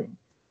boarding,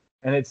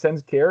 and it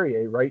sends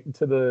Carrier right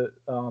into the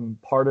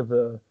part of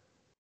the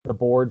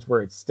boards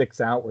where it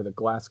sticks out, where the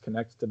glass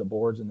connects to the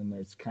boards, and then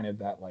there's kind of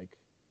that like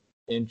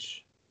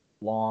inch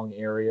long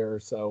area or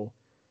so,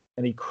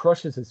 and he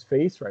crushes his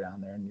face right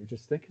on there, and you're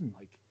just thinking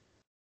like,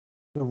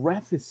 the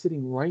ref is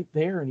sitting right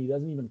there and he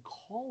doesn't even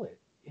call it,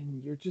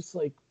 and you're just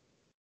like,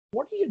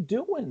 what are you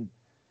doing?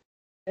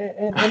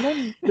 And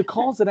then the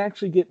calls that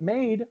actually get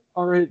made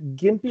are a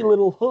gimpy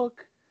little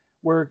hook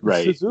where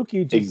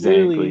Suzuki just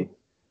literally,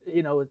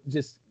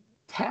 just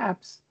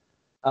taps.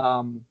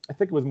 I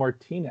think it was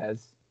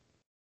Martinez.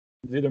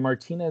 It was either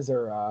Martinez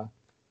or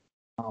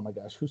oh my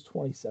gosh, who's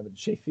 27?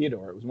 Shea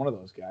Theodore. It was one of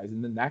those guys,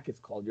 and then that gets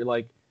called. You're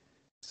like,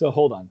 so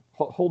hold on,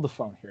 hold the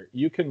phone here.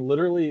 You can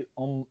literally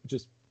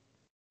just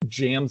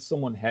jam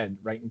someone's head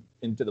right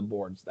into the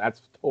boards.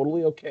 That's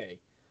totally okay,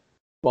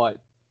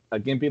 but a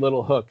gimpy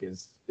little hook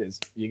is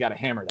you got to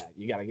hammer that.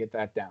 You got to get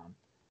that down.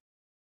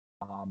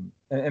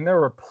 And there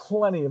were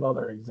plenty of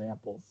other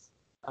examples.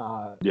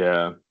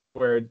 Where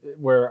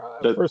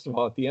first of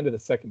all, at the end of the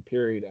second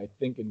period, I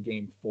think in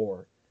Game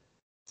 4,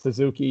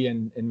 Suzuki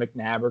and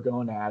McNabb are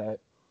going at it,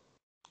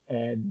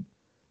 and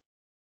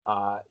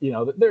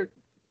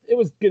it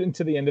was getting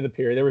to the end of the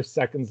period. There were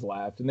seconds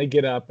left, and they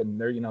get up and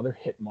they're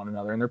hitting one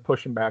another and they're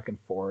pushing back and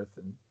forth.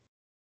 And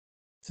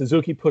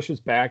Suzuki pushes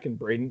back, and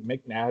Braden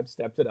McNabb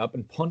steps it up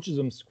and punches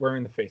him square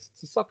in the face.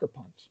 It's a sucker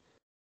punch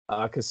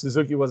because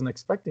Suzuki wasn't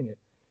expecting it,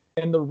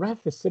 and the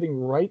ref is sitting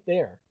right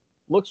there,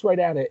 looks right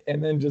at it,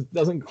 and then just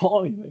doesn't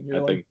call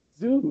anything.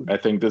 Dude. I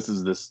think this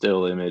is the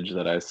still image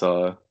that I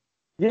saw.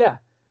 Yeah.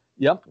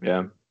 Yep.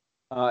 Yeah.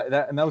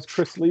 That was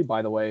Chris Lee,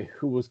 by the way,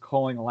 who was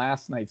calling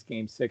last night's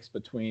Game 6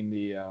 between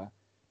the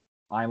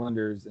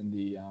Islanders and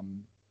the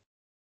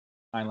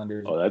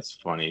Islanders. Oh, that's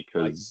funny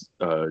because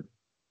Hedman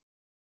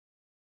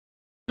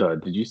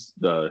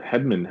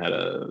had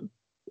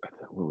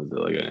what was it,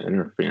 like an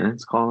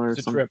interference call or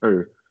something?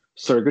 Or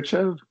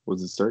Sergachev?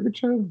 Was it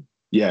Sergachev?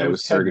 Yeah, it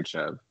was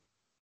Sergachev.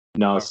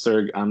 No,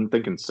 I'm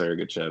thinking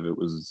Sergachev. It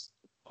was.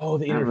 Oh,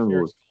 the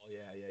interference call.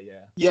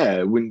 Yeah.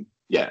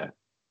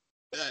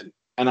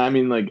 And I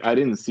mean, like, I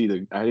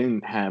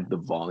didn't have the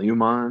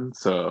volume on,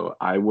 so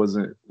I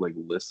wasn't like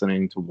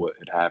listening to what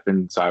had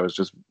happened. So I was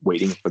just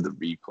waiting for the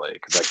replay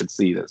because I could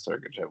see that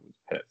Sergachev was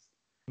pissed.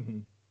 Mm-hmm.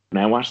 And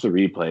I watched the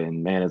replay,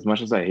 and man, as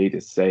much as I hate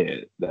to say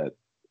it, that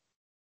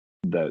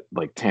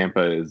like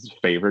Tampa is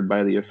favored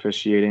by the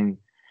officiating,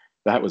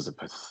 that was a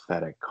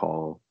pathetic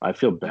call. I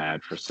feel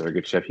bad for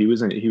Sergachev. He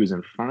was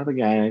in front of the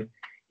guy.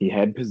 He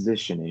had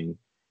positioning,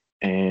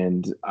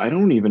 and I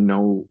don't even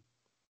know.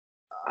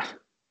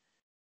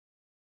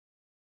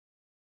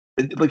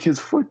 Like his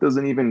foot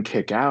doesn't even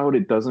kick out.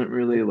 It doesn't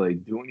really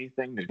like do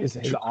anything.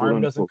 His arm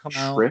doesn't come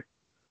out.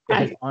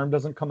 His arm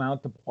doesn't come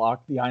out to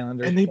block the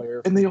Islanders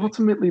player. And they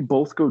ultimately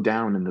both go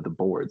down into the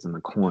boards in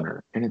the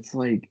corner. And it's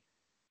like,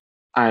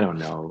 I don't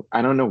know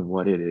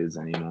what it is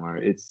anymore.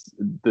 It's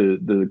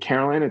the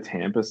Carolina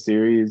Tampa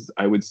series.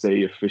 I would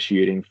say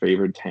officiating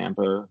favored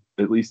Tampa,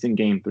 at least in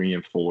Game 3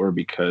 and 4,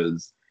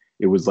 because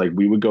it was like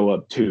we would go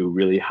up 2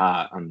 really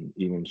hot on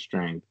even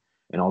strength.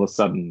 And all of a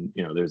sudden,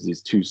 there's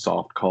these 2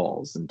 soft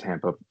calls, and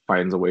Tampa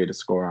finds a way to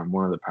score on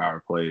one of the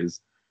power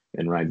plays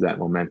and rides that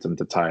momentum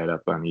to tie it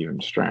up on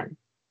even strength.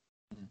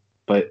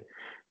 But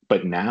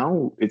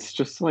now it's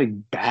just like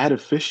bad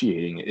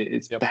officiating.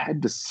 It's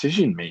bad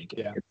decision making.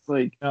 Yeah. It's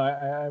like,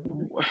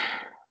 go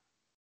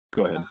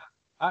ahead.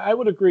 I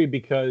would agree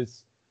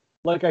because,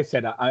 like I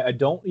said, I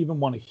don't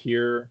even want to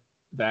hear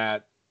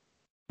that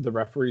the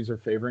referees are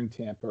favoring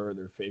Tampa or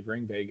they're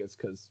favoring Vegas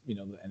because, the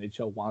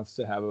NHL wants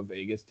to have a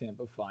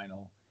Vegas-Tampa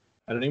final.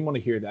 I don't even want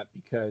to hear that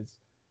because,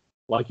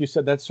 like you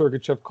said, that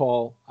Sergachev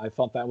call, I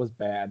thought that was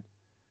bad.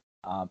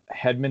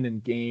 Hedman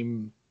in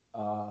Game,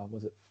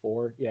 was it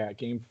 4? Yeah,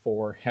 Game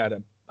 4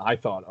 had I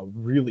thought, a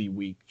really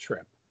weak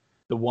trip.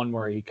 The one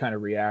where he kind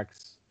of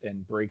reacts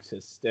and breaks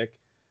his stick.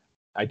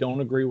 I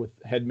don't agree with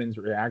Hedman's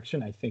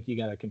reaction. I think you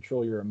got to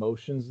control your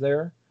emotions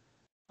there.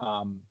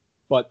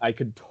 But I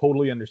could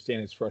totally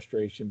understand his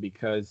frustration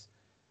because,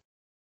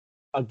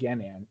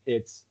 again, Ann,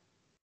 it's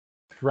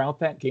throughout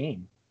that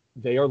game,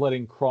 they are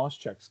letting cross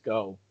checks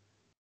go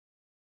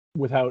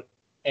without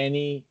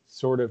any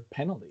sort of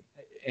penalty.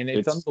 And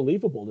it's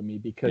unbelievable to me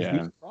because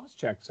these cross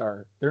checks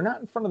they're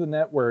not in front of the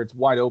net where it's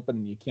wide open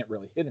and you can't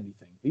really hit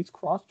anything. These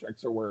cross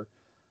checks are where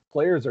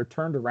players are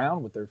turned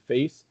around with their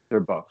face.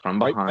 They're from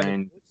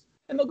behind.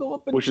 And they'll go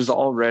up. Which is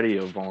already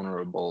a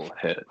vulnerable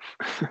hit.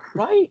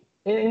 Right.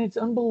 And it's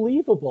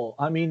unbelievable.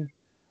 I mean,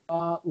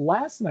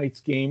 last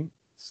night's game,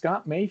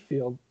 Scott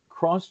Mayfield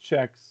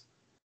cross-checks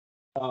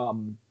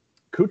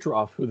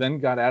Kucherov, who then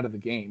got out of the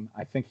game.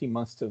 I think he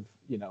must have,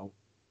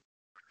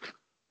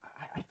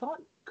 I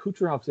thought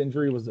Kucherov's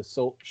injury was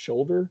the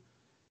shoulder,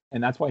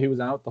 and that's why he was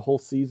out the whole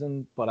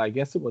season. But I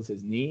guess it was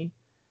his knee.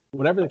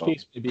 Whatever the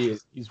case may be,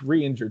 he's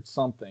re-injured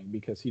something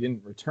because he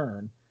didn't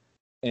return.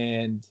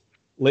 And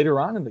later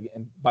on in the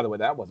game, by the way,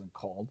 that wasn't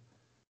called.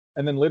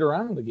 And then later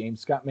on in the game,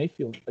 Scott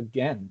Mayfield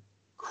again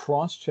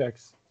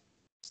cross-checks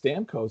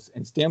Stamkos,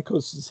 and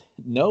Stamkos'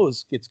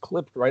 nose gets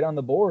clipped right on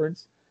the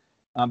boards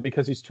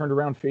because he's turned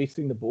around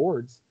facing the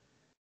boards,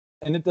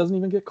 and it doesn't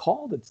even get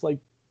called. It's like,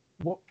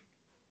 what?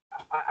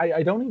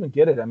 I don't even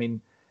get it. I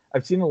mean,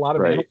 I've seen a lot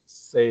of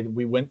analysts say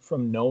we went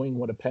from knowing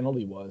what a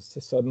penalty was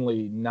to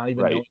suddenly not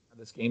even knowing how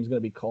this game's going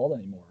to be called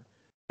anymore.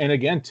 And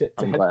again, to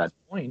Hedman's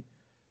point,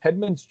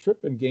 Hedman's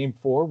trip in Game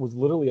 4 was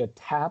literally a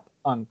tap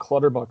on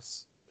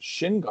Clutterbuck's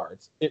shin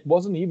guards. It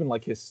wasn't even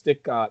like his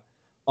stick got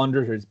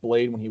under his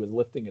blade when he was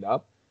lifting it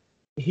up.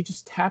 He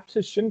just tapped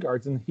his shin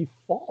guards and he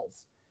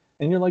falls.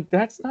 And you're like,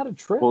 that's not a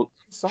trip. Well,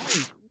 sorry.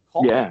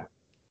 Yeah,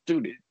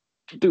 dude,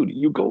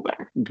 you go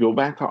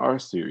back to our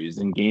series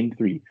in Game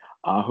 3.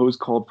 Aho's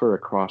called for a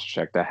cross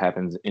check that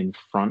happens in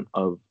front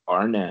of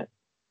our net,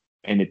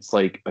 and it's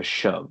like a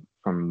shove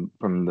from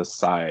the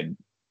side,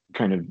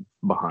 kind of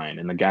behind,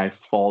 and the guy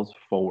falls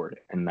forward,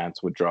 and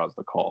that's what draws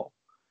the call.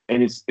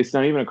 And it's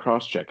not even a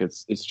cross check.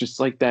 It's just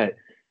like that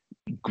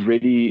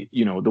gritty,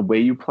 the way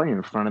you play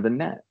in front of the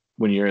net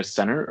when you're a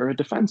center or a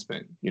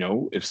defenseman.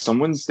 If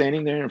someone's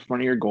standing there in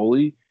front of your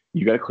goalie,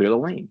 you got to clear the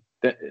lane.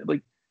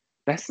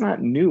 That's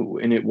not new,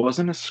 and it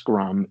wasn't a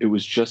scrum. It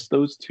was just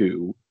those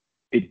two.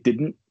 It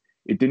didn't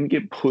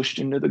get pushed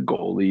into the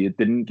goalie. It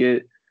didn't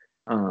get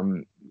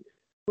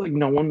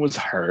no one was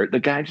hurt. The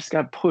guy just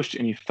got pushed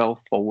and he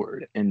fell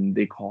forward, and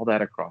they call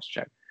that a cross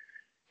check.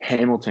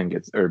 Hamilton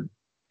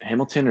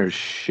or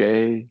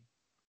Shea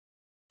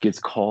gets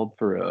called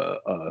for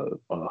a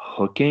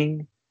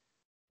hooking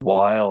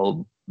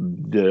while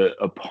the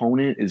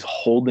opponent is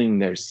holding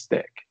their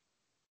stick,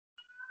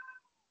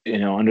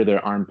 under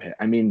their armpit.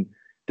 I mean,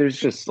 there's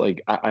just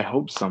I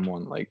hope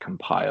someone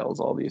compiles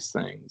all these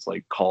things,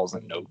 calls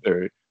and note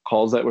or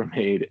calls that were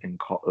made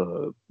and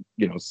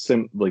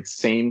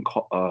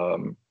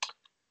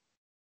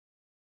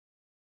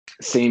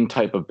same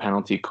type of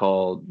penalty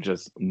call,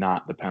 just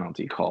not the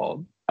penalty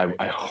called.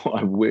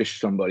 I wish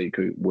somebody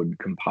would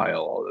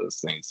compile all those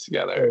things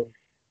together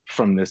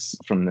from this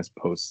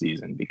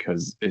postseason,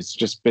 because it's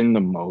just been the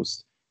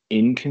most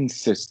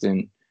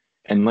inconsistent,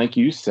 and like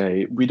you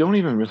say, we don't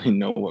even really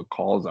know what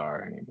calls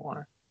are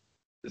anymore.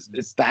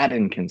 It's that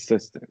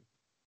inconsistent.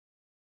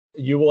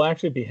 You will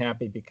actually be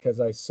happy,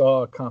 because I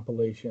saw a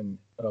compilation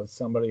of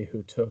somebody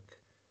who took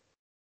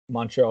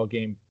Montreal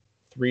game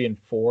 3 and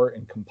 4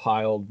 and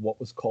compiled what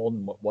was called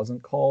and what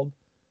wasn't called.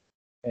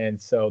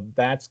 And so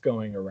that's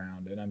going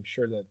around. And I'm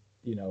sure that,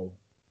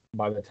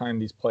 by the time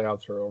these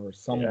playoffs are over,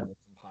 someone will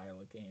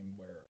compile a game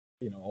where,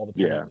 all the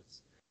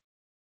penalties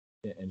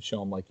and show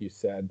them, like you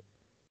said.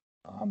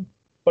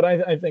 But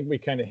I think we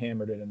kind of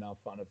hammered it enough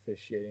on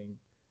officiating.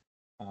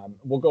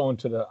 We'll go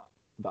into the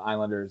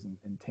Islanders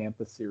and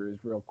Tampa series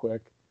real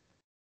quick.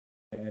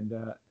 And,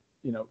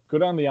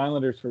 good on the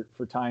Islanders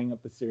for tying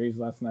up the series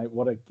last night.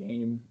 What a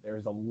game. There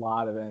was a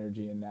lot of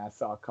energy in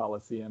Nassau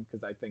Coliseum,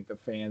 because I think the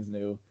fans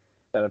knew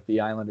that if the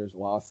Islanders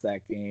lost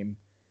that game,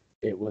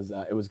 it was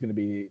going to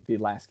be the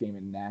last game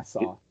in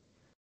Nassau.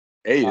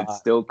 It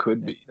still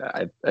could be.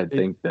 I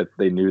think that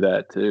they knew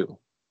that too.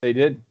 They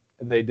did.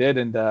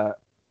 And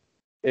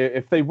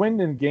if they win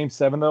in Game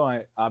 7,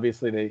 though,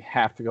 obviously they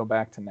have to go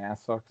back to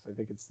Nassau, because I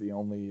think it's the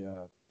only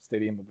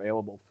stadium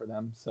available for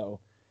them. So,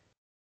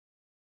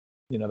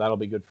 that'll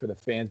be good for the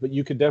fans. But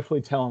you could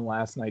definitely tell in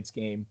last night's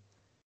game,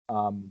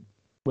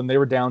 when they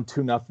were down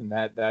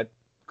 2-0, that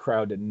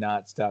crowd did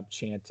not stop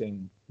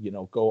chanting,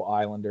 go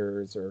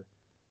Islanders, or,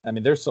 I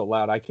mean, they're so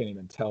loud I can't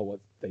even tell what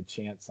they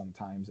chant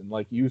sometimes. And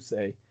like you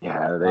say,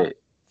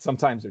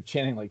 sometimes they're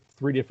chanting like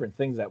 3 different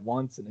things at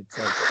once, and it's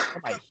like, what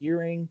am I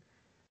hearing?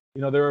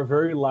 They're a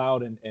very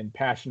loud and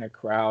passionate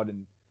crowd.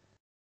 And,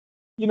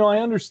 I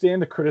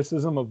understand the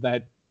criticism of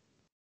that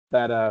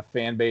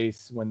fan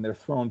base when they're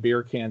throwing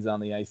beer cans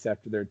on the ice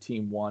after their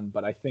team won.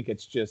 But I think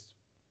it's just,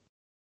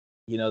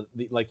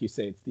 like you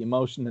say, it's the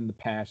emotion and the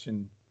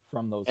passion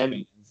from those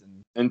fans.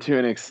 And to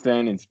an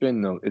extent, it's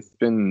been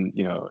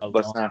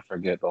let's not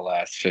forget the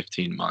last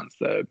 15 months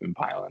that have been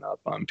piling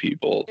up on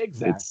people.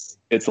 Exactly.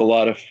 It's a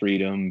lot of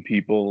freedom.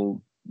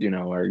 People,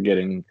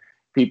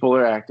 people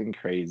are acting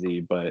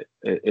crazy, but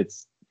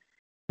it's,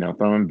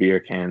 throwing beer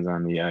cans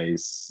on the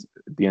ice.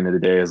 At the end of the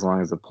day, as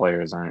long as the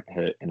players aren't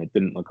hit, and it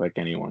didn't look like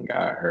anyone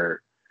got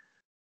hurt,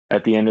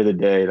 at the end of the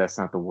day, that's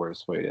not the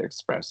worst way to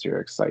express your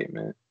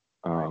excitement.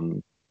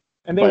 But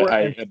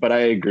I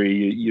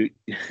agree.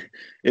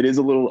 It is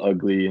a little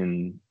ugly,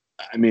 and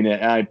I mean,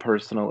 I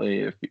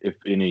personally, if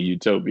in a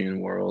utopian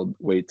world,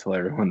 wait till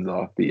everyone's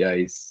off the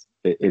ice.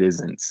 It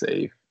isn't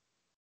safe.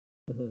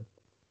 Mm-hmm.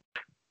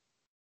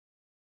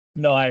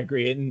 No, I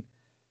agree, and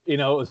it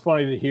was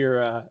funny to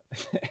hear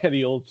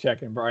Eddie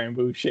Olczyk and Brian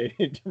Boucher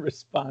to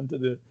respond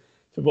to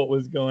what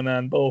was going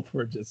on. Both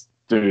were just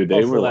they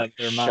were like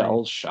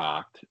shell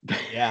shocked.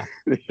 Yeah,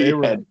 they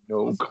had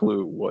no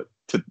clue what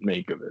to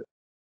make of it.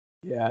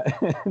 Yeah,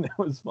 and it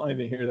was funny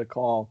to hear the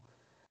call.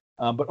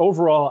 But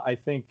overall, I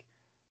think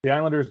the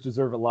Islanders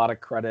deserve a lot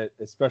of credit,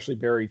 especially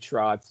Barry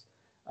Trotz.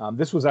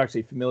 This was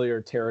actually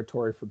familiar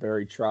territory for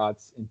Barry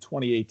Trotz in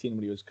 2018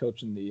 when he was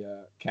coaching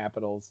the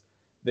Capitals.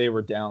 They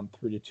were down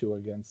 3-2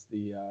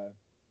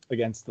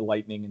 against the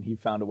Lightning, and he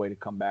found a way to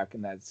come back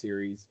in that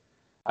series.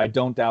 I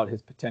don't doubt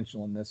his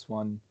potential in this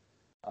one.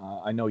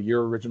 I know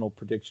your original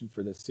prediction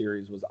for this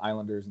series was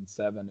Islanders in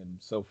 7, and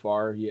so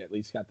far he at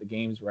least got the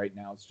games right.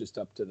 Now it's just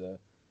up to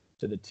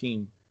the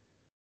team,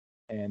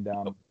 and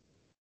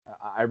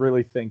I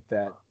really think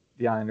that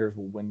the Islanders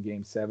will win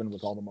Game 7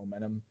 with all the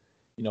momentum.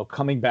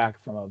 Coming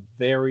back from a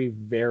very,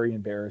 very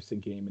embarrassing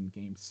game in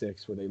Game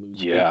 6 where they lose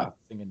 8-0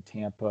 in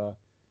Tampa.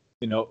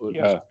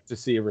 To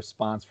see a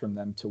response from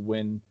them to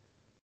win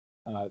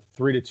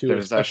 3-2.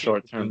 There's that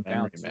short-term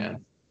memory,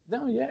 man.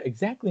 No, yeah,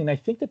 exactly. And I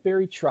think that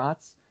Barry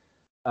Trotz,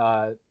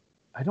 I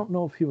don't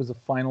know if he was a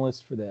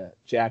finalist for the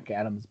Jack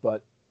Adams,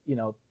 but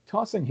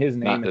tossing his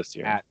name in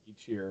the hat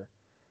each year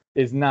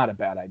is not a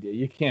bad idea.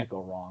 You can't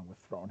go wrong with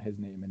throwing his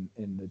name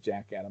in the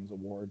Jack Adams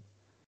Award.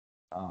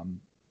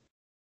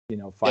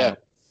 Finalists,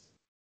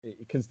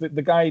 because the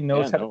guy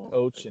knows how to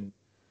coach, and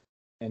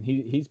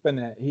he's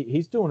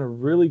doing a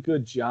really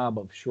good job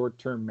of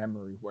short-term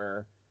memory.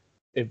 Where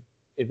if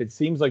it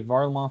seems like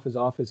Varlamov is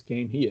off his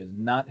game, he is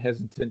not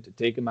hesitant to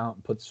take him out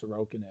and put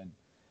Sorokin in.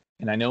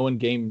 And I know in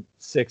Game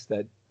 6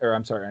 I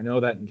know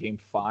that in Game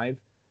 5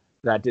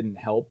 that didn't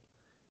help,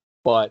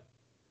 but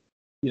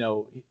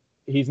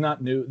he's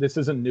not new. This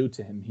isn't new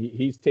to him.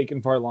 He's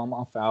taken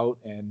Varlamov out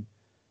and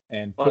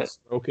put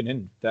Sorokin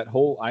in. That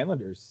whole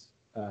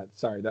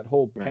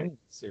Penguins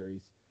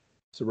series,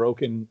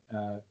 Sorokin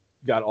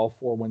got all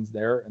 4 wins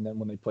there, and then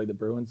when they played the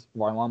Bruins,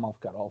 Varlamov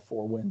got all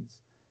 4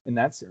 wins in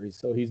that series.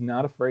 So he's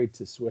not afraid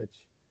to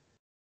switch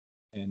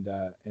and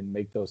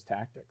make those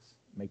tactics,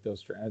 make those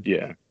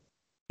strategies.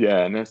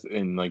 Yeah, and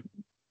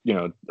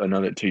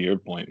another, to your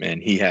point,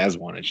 man, he has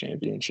won a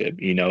championship.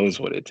 He knows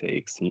what it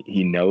takes.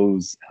 He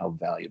knows how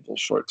valuable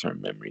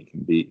short-term memory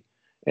can be.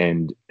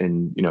 And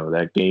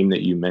that game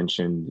that you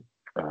mentioned,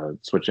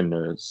 switching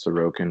to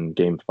Sorokin,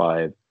 Game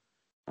 5,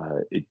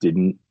 it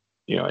didn't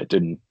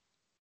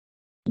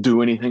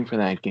do anything for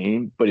that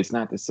game, but it's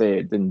not to say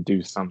it didn't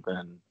do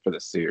something for the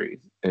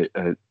series.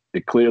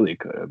 It clearly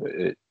could have.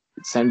 It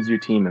sends your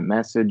team a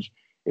message.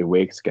 It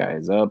wakes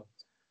guys up.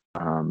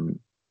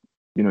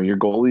 Your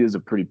goalie is a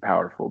pretty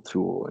powerful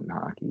tool in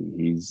hockey.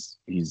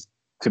 He's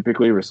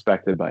typically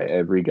respected by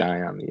every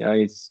guy on the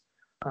ice.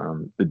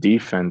 The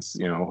defense,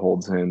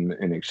 holds him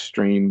in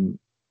extreme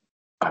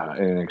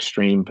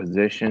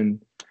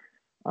position.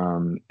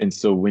 And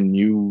so when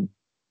you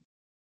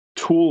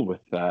tool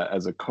with that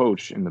as a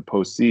coach in the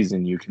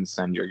postseason, you can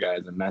send your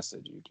guys a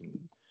message.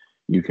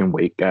 You can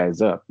wake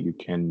guys up.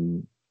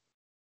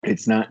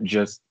 It's not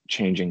just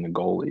changing the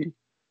goalie.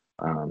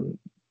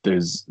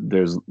 There's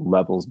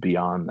levels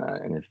beyond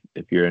that. And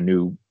if you're a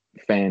new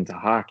fan to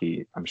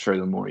hockey, I'm sure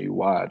the more you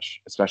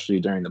watch, especially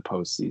during the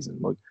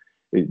postseason, look,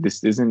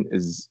 this isn't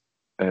as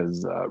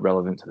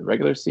relevant to the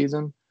regular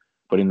season,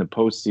 but in the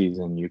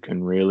postseason, you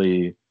can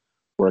really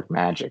work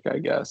magic, I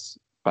guess,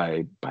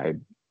 by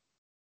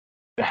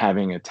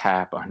having a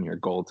tap on your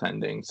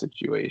goaltending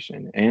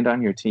situation and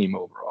on your team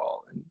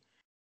overall. And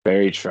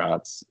Barry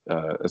Trotz,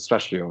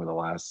 especially over the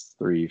last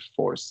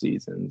 3-4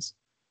 seasons,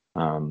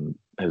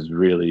 has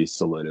really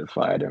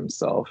solidified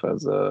himself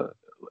to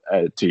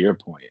your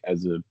point,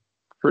 as a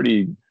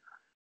pretty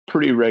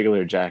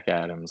regular Jack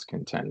Adams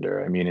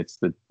contender. I mean,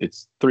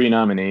 it's 3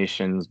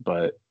 nominations,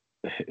 but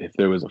if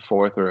there was a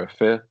 4th or a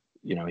 5th,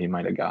 he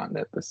might have gotten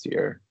it this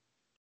year.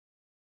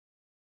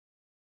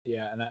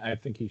 Yeah, and I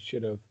think he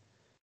should have.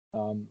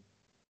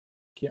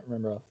 Can't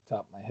remember off the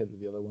top of my head who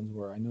the other ones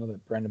were. I know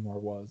that Brind'Amour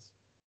was.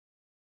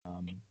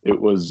 It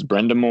was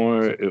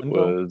Brind'Amour, it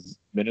was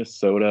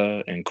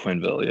Minnesota, and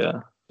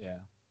Quenneville, Yeah,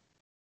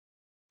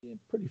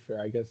 pretty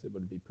fair. I guess it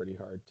would be pretty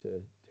hard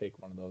to take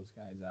one of those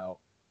guys out.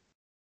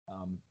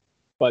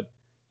 But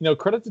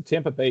credit to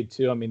Tampa Bay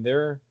too. I mean,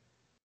 their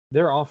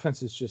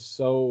offense is just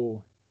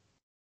so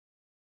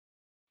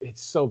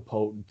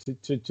potent.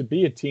 To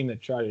be a team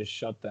that tried to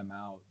shut them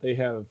out, they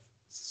have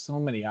so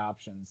many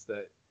options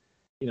that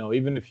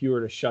even if you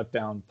were to shut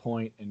down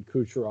Point and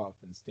Kucherov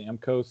and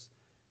Stamkos,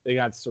 they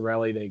got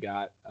Cirelli, they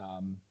got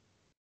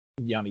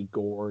Yanni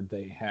Gourde,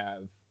 they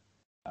have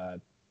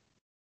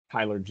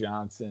Tyler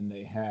Johnson,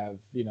 they have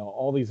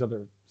all these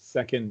other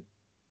second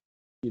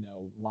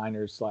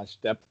liners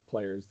 / depth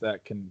players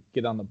that can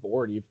get on the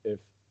board if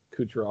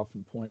Kucherov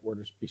and Point were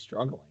to be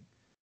struggling.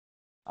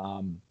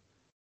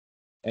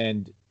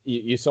 And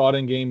you saw it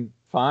in Game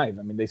 5.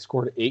 I mean, they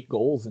scored 8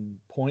 goals, and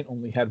Point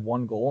only had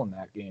 1 goal in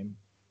that game.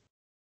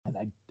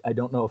 And I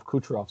don't know if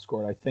Kucherov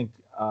scored. I think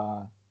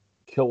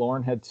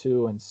Killorn had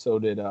 2, and so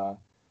did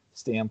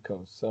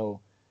Stamkos.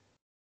 So,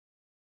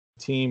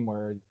 team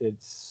where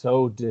it's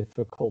so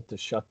difficult to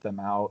shut them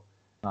out,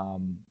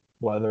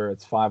 whether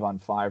it's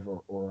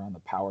 5-on-5 or on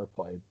the power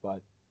play.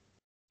 But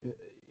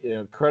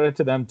credit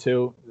to them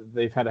too.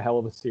 They've had a hell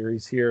of a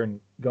series here, and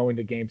going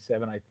to Game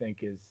 7, I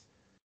think, is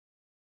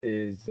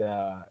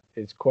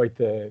quite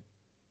the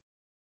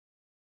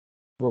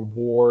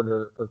reward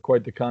or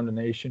quite the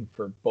condemnation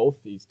for both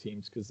these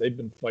teams because they've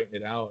been fighting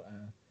it out.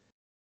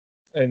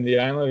 And the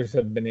Islanders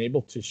have been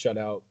able to shut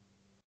out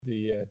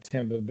the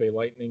Tampa Bay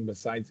Lightning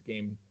besides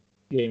game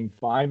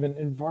 5.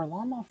 And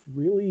Varlamov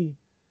really,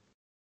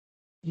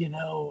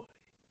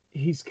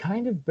 he's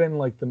kind of been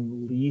like the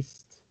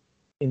least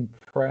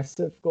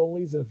impressive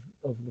goalies of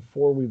the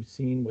four we've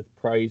seen with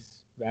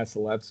Price,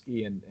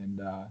 Vasilevsky,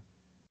 and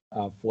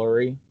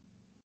Fleury.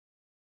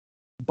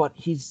 But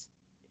he's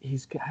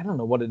I don't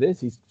know what it is.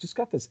 He's just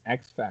got this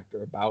X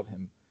factor about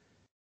him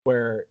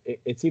where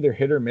it's either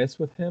hit or miss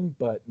with him.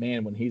 But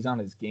man, when he's on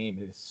his game,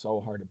 it is so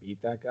hard to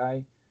beat that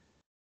guy.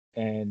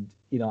 And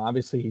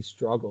obviously he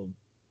struggled,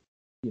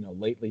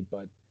 lately,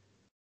 but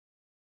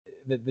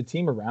the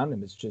team around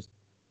him is just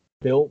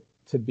built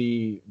to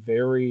be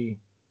very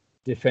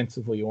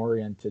defensively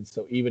oriented.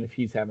 So even if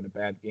he's having a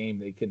bad game,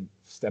 they can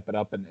step it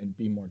up and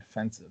be more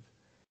defensive.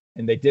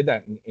 And they did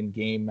that in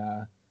game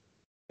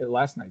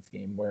last night's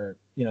game where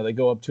they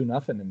go up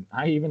 2-0, and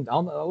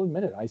I'll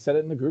admit it, I said it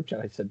in the group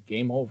chat. I said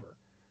game over,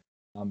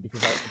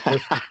 because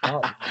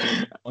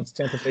once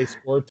Tampa Bay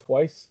scored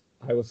twice,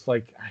 I was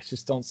like, I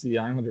just don't see the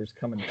Islanders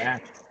coming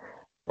back.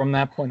 From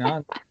that point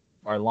on,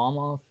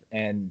 Varlamov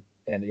and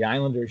the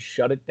Islanders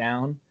shut it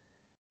down,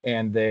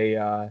 and they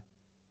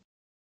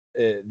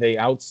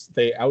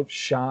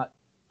outshot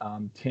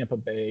Tampa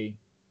Bay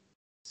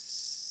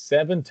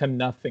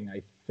 7-0,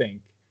 I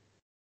think,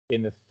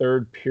 in the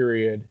third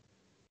period,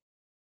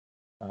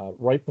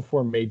 right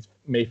before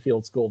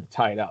Mayfield's goal to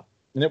tie it up.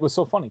 And it was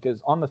so funny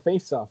because on the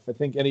faceoff, I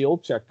think Eddie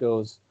Olczyk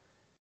goes,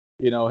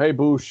 hey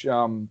Boosh,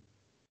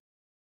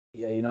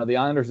 the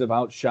Islanders have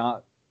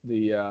outshot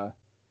the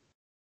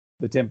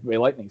Tampa Bay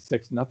Lightning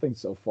 6-0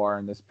 so far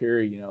in this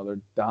period. They're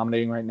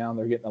dominating right now, and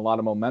they're getting a lot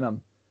of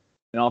momentum.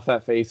 And off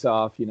that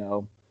faceoff,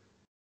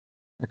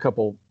 a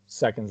couple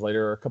seconds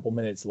later or a couple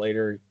minutes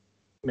later,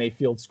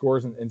 Mayfield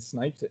scores and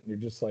snipes it, and you're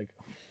just like,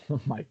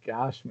 oh my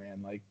gosh,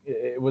 man! Like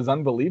it was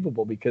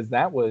unbelievable because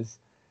that was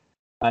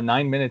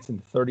 9 minutes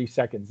and 30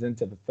 seconds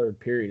into the third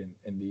period,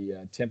 and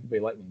the Tampa Bay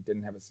Lightning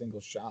didn't have a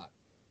single shot.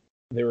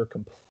 They were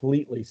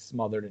completely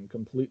smothered and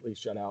completely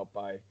shut out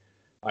by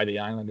the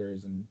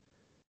Islanders. And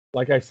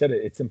like I said,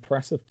 it's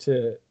impressive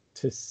to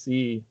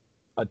see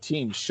a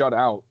team shut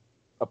out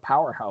a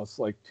powerhouse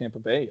like Tampa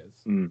Bay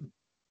is. Mm.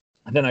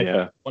 And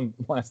then one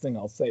last thing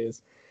I'll say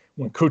is,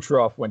 when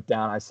Kucherov went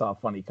down, I saw a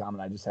funny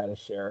comment I just had to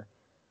share.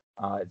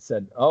 It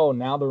said, "Oh,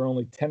 now they're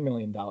only $10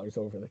 million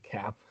over the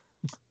cap."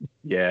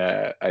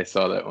 Yeah, I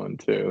saw that one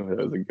too. That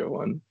was a good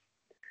one.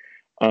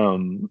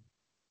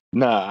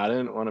 No, I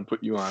didn't want to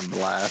put you on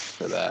blast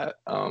for that.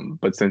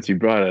 But since you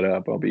brought it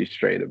up, I'll be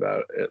straight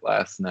about it.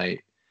 Last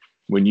night,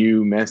 when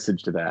you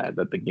messaged that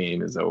the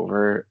game is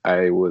over,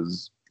 I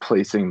was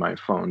placing my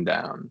phone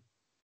down.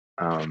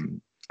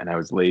 And I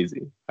was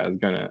lazy. I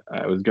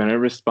was gonna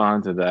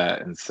respond to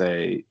that and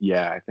say,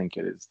 yeah, I think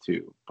it is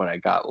too. But I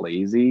got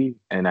lazy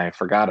and I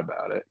forgot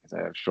about it because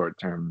I have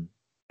short-term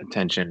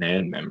attention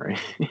and memory.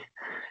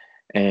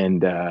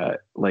 And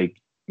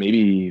like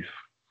maybe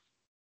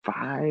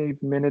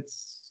 5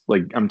 minutes,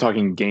 like I'm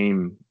talking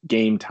game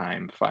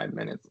time, 5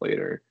 minutes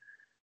later,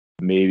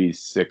 maybe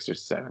 6 or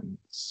 7,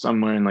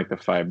 somewhere in like the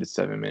 5 to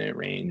 7 minute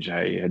range,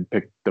 I had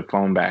picked the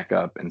phone back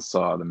up and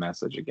saw the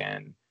message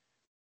again.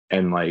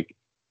 And like,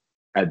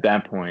 at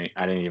that point,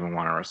 I didn't even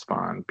want to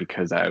respond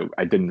because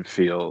I didn't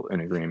feel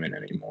in agreement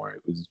anymore.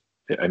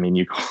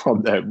 You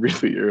called that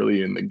really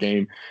early in the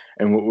game.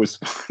 And what was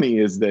funny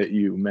is that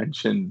you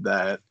mentioned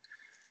that,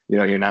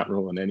 you're not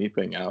ruling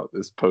anything out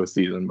this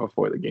postseason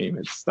before the game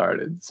had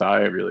started. So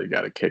I really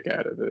got a kick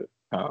out of it.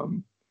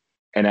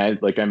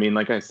 And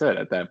like I said,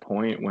 at that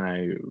point, when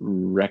I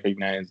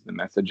recognized the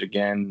message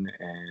again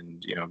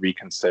and,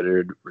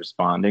 reconsidered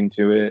responding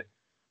to it,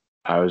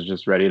 I was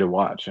just ready to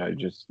watch.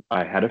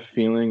 I had a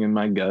feeling in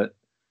my gut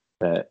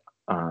that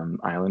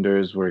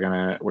Islanders were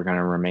gonna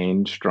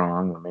remain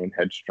strong, remain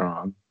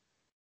headstrong,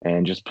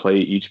 and just play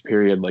each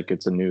period like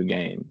it's a new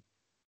game.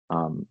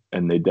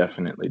 And they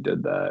definitely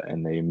did that,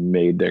 and they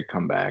made their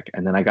comeback.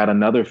 And then I got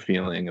another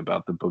feeling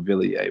about the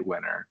Beauvillier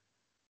winner,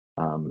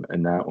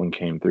 and that one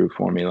came through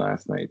for me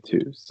last night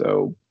too.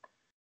 So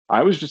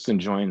I was just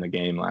enjoying the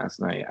game last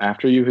night.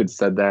 After you had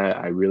said that,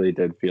 I really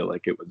did feel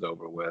like it was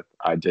over with.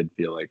 I did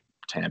feel like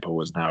Tampa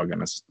was now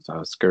going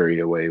to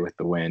scurry away with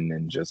the win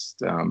and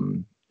just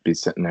be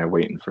sitting there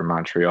waiting for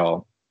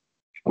Montreal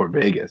or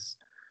Vegas.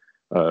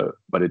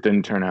 But it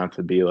didn't turn out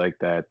to be like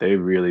that. They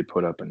really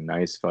put up a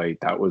nice fight.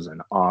 That was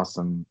an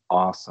awesome,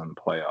 awesome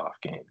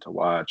playoff game to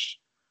watch.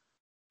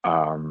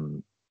 I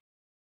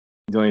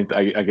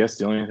guess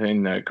the only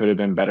thing that could have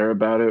been better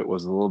about it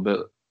was a little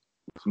bit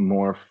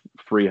more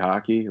free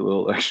hockey, a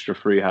little extra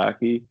free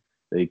hockey.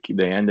 They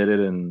ended it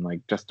in like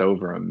just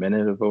over a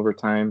minute of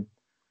overtime.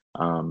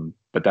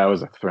 But that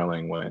was a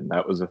thrilling win.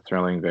 That was a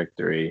thrilling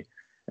victory.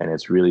 And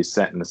it's really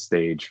setting the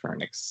stage for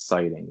an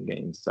exciting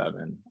Game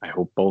 7. I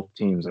hope both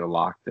teams are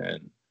locked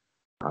in,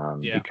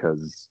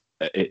 because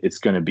it's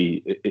going to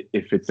be,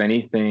 if it's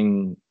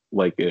anything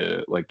like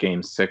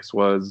Game 6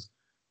 was,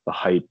 the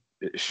hype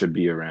it should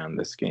be around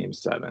this game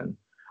 7.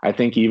 I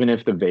think even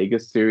if the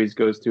Vegas series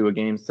goes to a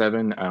game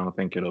 7, I don't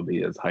think it'll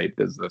be as hyped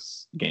as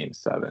this game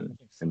 7,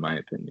 So. in my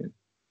opinion.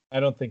 I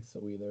don't think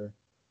so either.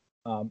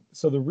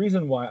 So the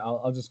reason why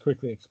I'll just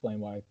quickly explain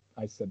why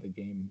I said the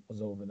game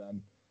was over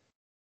then.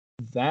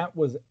 That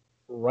was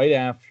right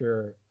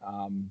after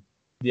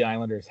the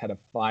Islanders had a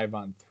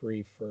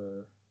 5-on-3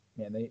 for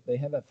they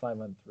had that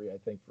 5-on-3 I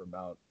think for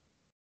about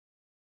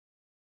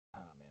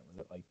was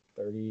it like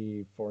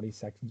 30 40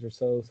 seconds or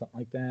so, something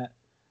like that.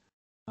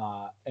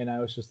 And I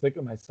was just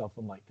thinking to myself,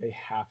 I'm like, they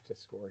have to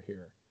score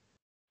here.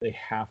 They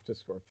have to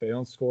score. If they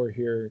don't score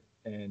here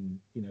and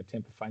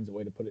Tampa finds a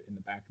way to put it in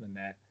the back of the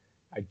net,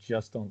 I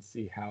just don't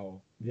see how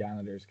the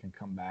Islanders can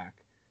come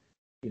back.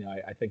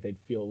 I think they'd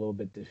feel a little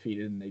bit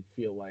defeated, and they'd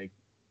feel like,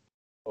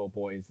 oh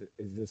boy, is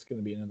this going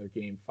to be another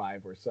game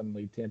 5 where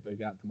suddenly Tampa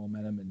got the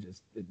momentum and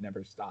just it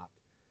never stopped.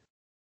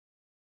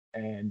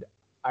 And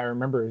I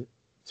remember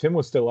Tim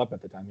was still up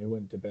at the time. He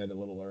went to bed a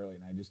little early,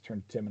 and I just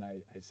turned to Tim and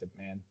I said,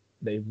 man,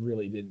 they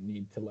really didn't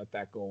need to let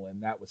that goal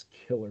in. That was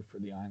killer for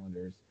the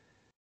Islanders.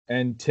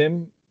 And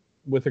Tim,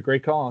 with a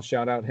great call, I'll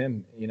shout out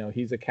him.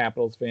 He's a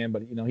Capitals fan,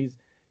 but he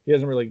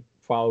hasn't really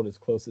followed as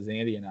close as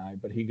Andy and I.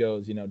 But he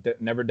goes,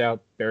 never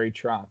doubt Barry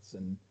Trotz,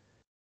 and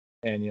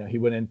he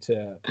went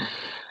into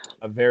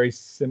a very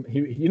Tim.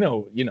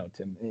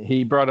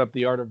 He brought up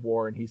the Art of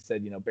War, and he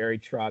said, Barry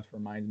Trotz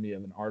reminds me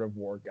of an Art of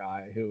War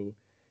guy who,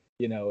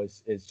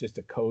 is just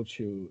a coach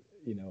who,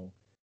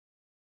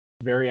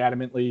 very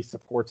adamantly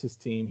supports his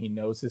team. He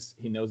knows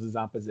his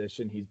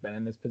opposition. He's been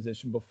in this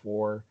position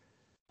before.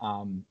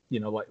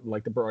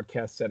 Like the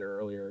broadcast said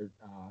earlier,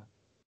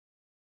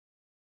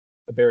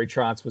 Barry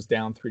Trotz was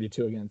down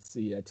 3-2 against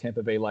the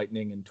Tampa Bay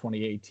Lightning in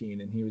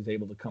 2018, and he was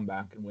able to come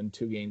back and win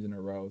 2 games in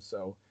a row.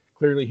 So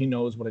clearly, he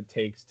knows what it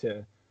takes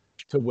to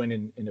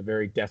win in a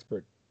very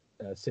desperate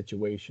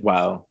situation.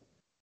 Wow. So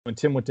when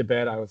Tim went to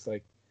bed, I was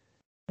like,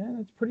 "Yeah,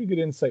 that's pretty good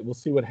insight. We'll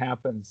see what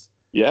happens."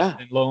 Yeah.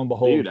 And lo and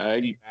behold,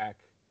 dude, he came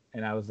back,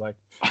 and I was like,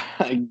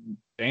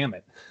 "Damn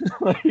it!"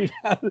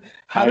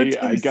 How did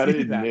Tim I gotta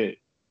see that? admit,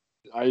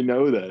 I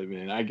know that,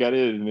 man. I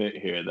gotta admit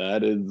here,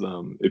 that is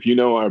if you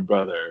know our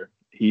brother,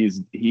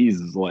 he's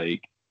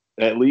like,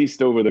 at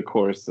least over the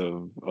course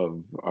of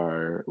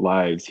our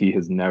lives, he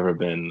has never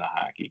been the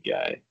hockey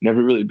guy,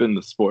 never really been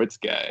the sports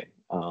guy.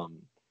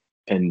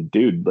 And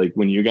dude, like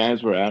when you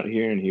guys were out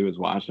here and he was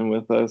watching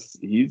with us,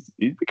 he's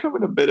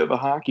becoming a bit of a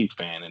hockey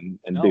fan, and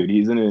No. dude,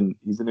 he's an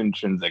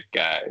intrinsic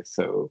guy.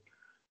 So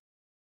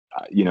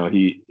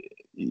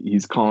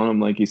he's calling him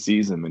like he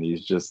sees him, and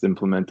he's just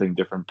implementing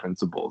different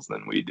principles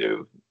than we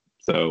do.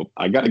 So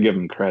I got to give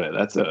him credit.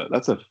 That's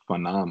a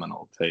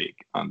phenomenal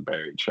take on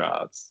Barry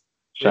Trotz.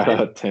 Shout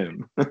out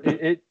Tim.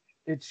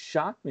 it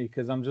shocked me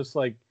because I'm just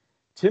like,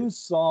 Tim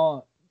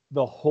saw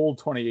the whole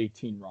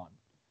 2018 run.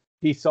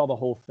 He saw the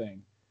whole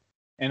thing,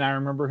 and I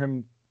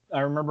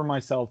remember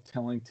myself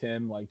telling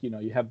Tim, like,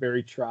 you have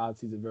Barry Trotz.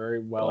 He's a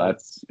very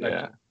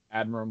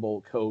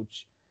admirable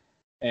coach,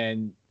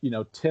 and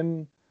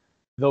Tim,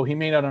 though he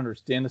may not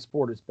understand the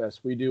sport as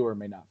best we do, or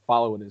may not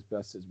follow it as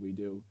best as we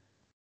do,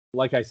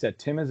 like I said,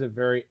 Tim is a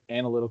very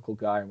analytical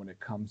guy when it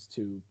comes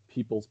to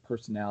people's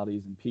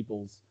personalities and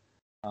people's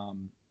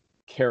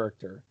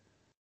character.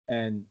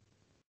 And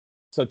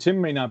so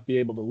Tim may not be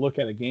able to look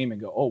at a game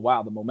and go, oh,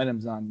 wow, the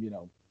momentum's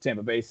on,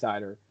 Tampa Bay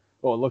side, or,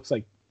 oh, it looks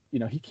like,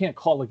 he can't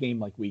call a game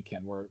like we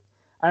can, where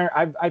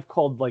I've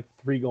called like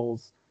 3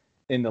 goals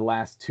in the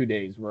last 2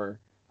 days where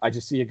I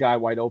just see a guy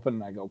wide open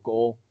and I go,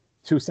 goal.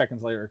 2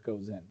 seconds later, it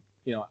goes in.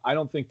 I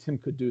don't think Tim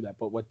could do that.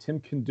 But what Tim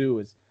can do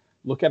is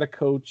look at a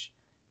coach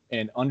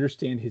and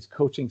understand his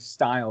coaching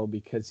style,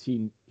 because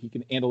he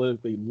can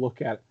analytically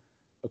look at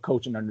a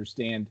coach and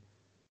understand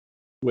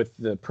with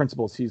the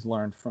principles he's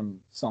learned from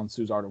Sun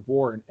Tzu's Art of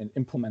War and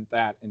implement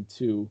that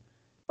into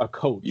a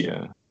coach.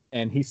 Yeah.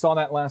 And he saw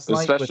that last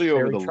night with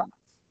Barry Trotz.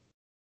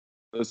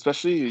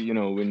 Especially,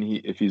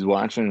 if he's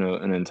watching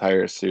an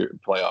entire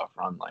playoff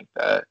run like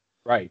that,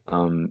 right?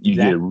 You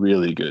get a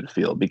really good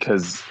feel,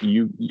 because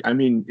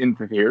in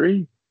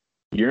theory,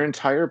 your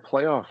entire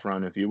playoff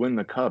run, if you win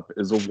the cup,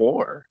 is a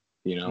war.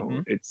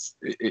 It's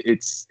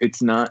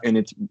not, and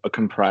it's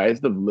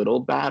comprised of little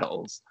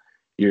battles.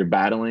 You're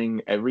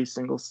battling every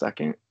single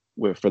second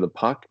for the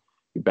puck.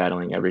 You're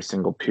battling every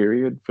single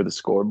period for the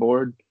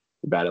scoreboard.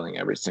 You're battling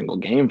every single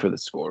game for the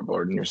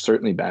scoreboard, and you're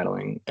certainly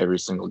battling every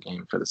single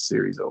game for the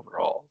series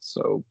overall.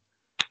 So,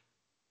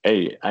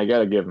 hey, I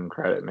gotta give him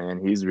credit, man.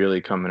 He's really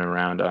coming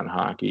around on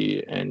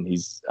hockey, and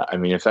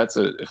if that's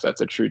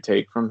a true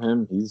take from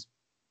him, he's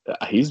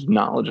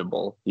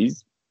knowledgeable.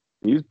 He's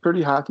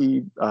pretty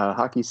hockey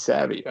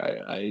savvy.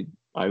 I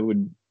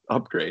would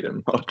upgrade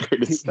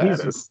his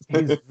status.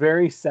 He's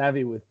very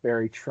savvy with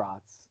Barry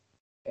Trotz,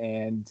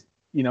 and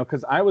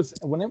because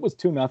when it was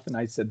 2-0,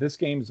 I said this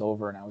game's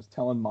over, and I was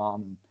telling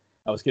Mom, and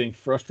I was getting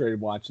frustrated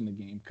watching the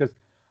game because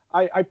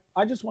I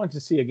just wanted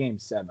to see a game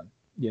 7.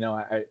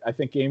 I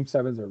think game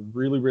 7s are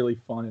really, really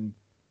fun, and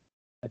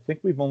I think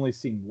we've only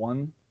seen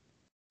one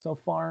so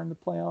far in the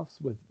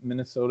playoffs with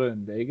Minnesota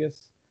and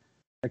Vegas.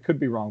 I could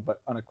be wrong,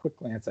 but on a quick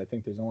glance, I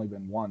think there's only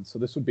been one. So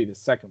this would be the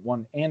second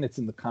one, and it's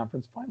in the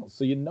conference finals.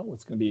 So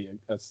it's going to be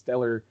a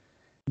stellar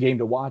game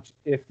to watch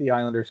if the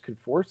Islanders could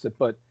force it.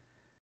 But,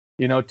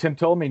 Tim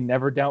told me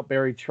never doubt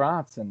Barry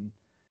Trotz, and,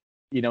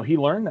 he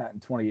learned that in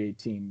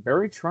 2018.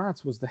 Barry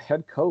Trotz was the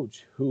head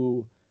coach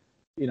who,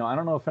 I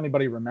don't know if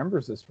anybody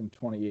remembers this from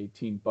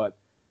 2018, but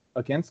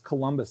against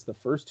Columbus, the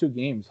first two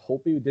games,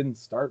 Holtby didn't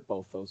start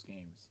both those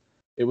games.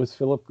 It was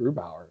Philip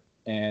Grubauer,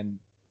 and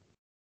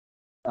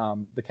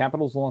the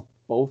Capitals lost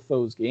both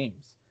those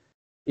games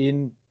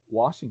in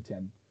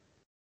Washington.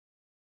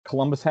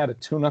 Columbus had a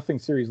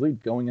 2-0 series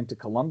lead going into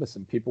Columbus,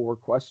 and people were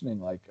questioning,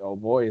 like, oh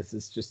boy, is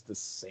this just the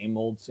same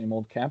old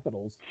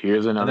Capitals?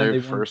 Here's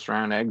another first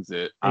round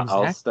exit.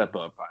 Exactly. I'll step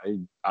up.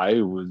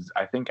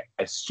 I think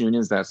as soon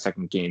as that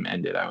second game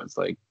ended, I was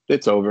like,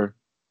 it's over.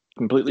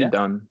 Completely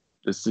done.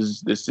 This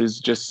is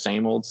just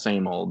same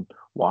old.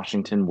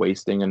 Washington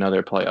wasting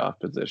another playoff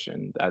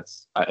position.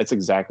 That's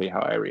exactly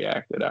how I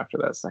reacted after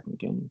that second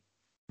game.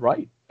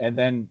 Right. And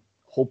then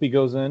Holtby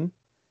goes in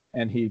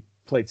and he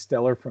played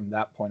stellar from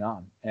that point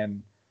on.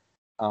 And,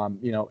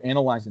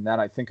 analyzing that,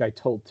 I think I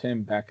told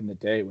Tim back in the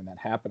day when that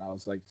happened, I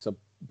was like, so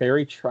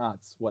Barry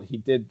Trotz, what he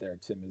did there,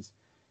 Tim, is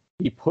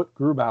he put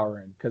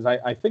Grubauer in. Because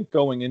I think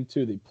going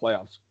into the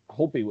playoffs,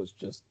 Holtby was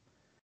just,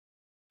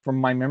 from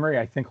my memory,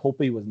 I think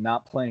Holtby was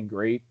not playing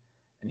great.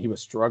 And he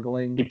was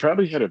struggling. He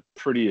probably had a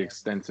pretty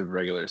extensive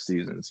regular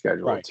season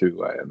schedule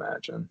too, I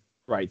imagine.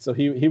 Right. So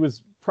he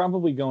was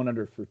probably going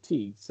under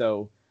fatigue.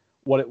 So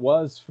what it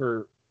was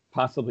for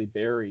possibly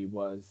Barry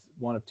was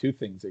one of two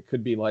things. It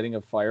could be lighting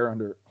a fire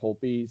under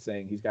Holtby,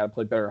 saying he's got to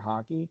play better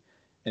hockey,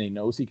 and he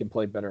knows he can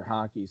play better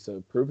hockey,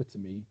 so prove it to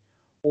me.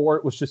 Or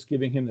it was just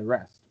giving him the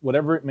rest.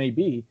 Whatever it may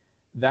be,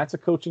 that's a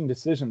coaching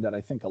decision that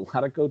I think a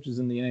lot of coaches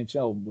in the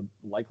NHL would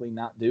likely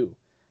not do.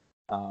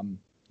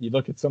 You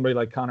look at somebody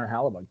like Connor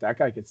Hellebuyck, that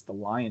guy gets the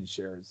lion's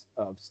shares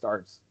of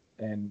starts.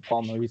 And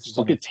Paul Maurice.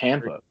 Look at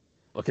Tampa.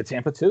 Look at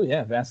Tampa too.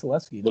 Yeah,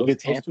 Vasilevsky. Look at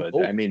Tampa.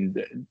 I mean,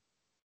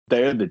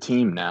 they're the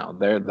team now.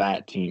 They're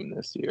that team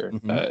this year.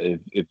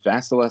 Mm-hmm. If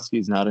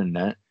Vasilevsky's not in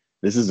net,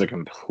 this is a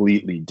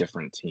completely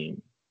different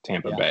team.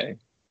 Tampa Bay.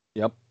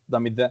 Yep. I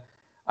mean,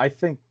 I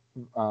think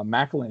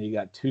McElhinney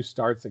got 2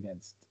 starts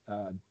against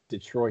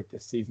Detroit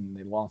this season.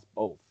 They lost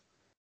both.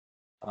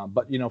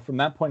 But from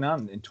that point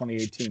on in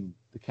 2018,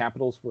 the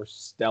Capitals were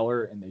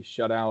stellar and they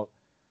shut out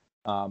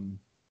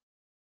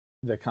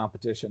the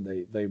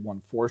competition. They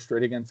won 4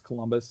 straight against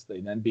Columbus. They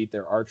then beat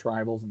their arch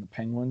rivals in the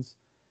Penguins.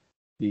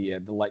 The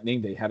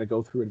Lightning, they had to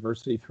go through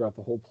adversity throughout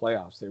the whole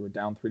playoffs. They were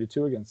down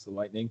 3-2 against the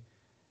Lightning.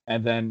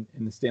 And then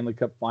in the Stanley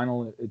Cup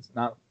final, it's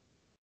not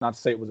to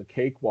say it was a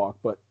cakewalk,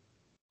 but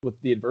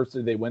with the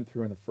adversity they went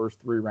through in the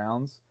first 3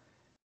 rounds,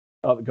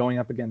 going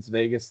up against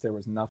Vegas, there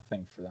was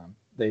nothing for them.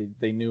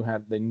 They knew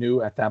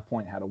at that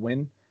point how to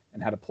win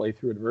and how to play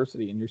through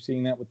adversity, and you're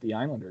seeing that with the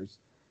Islanders.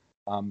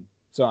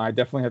 So I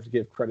definitely have to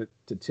give credit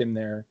to Tim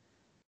there.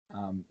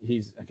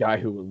 He's a guy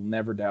who will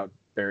never doubt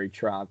Barry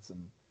Trotz,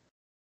 and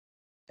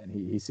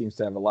he seems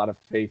to have a lot of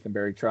faith in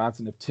Barry Trotz.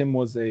 And if Tim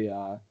was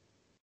I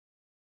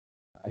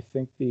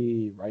think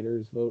the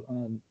writers vote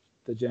on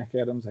the Jack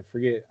Adams. I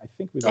forget. I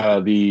think it's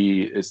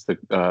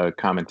the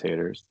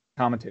commentators.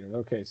 Commentators.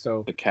 Okay,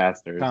 so the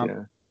casters.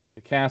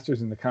 The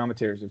casters and the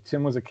commentators. If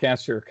Tim was a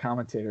caster or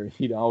commentator,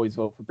 he'd always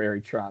vote for Barry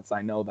Trotz.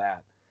 I know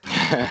that.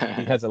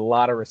 He has a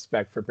lot of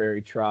respect for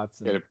Barry Trotz,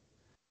 and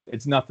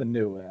it's nothing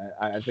new.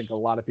 I think a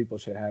lot of people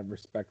should have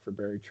respect for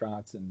Barry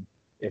Trotz, and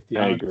if the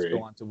Islanders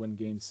go on to win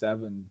Game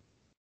 7,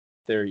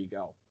 there you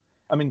go.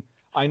 I mean,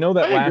 I know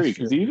that I agree,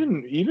 because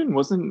even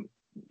wasn't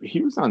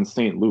he was on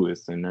St.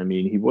 Louis, and I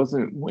mean, he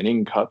wasn't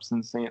winning cups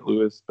in St.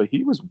 Louis, but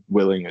he was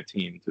willing a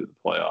team to the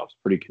playoffs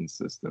pretty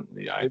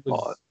consistently. I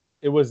thought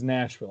it was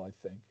Nashville, I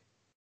think.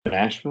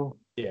 Nashville?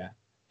 Yeah,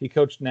 he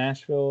coached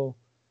Nashville.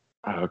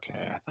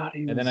 Okay, I thought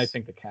he was... And then I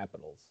think the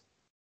Capitals.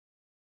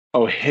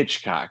 Oh,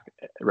 Hitchcock,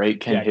 right?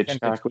 Ken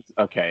Hitchcock was...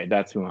 Okay,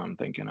 that's who I'm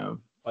thinking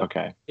of.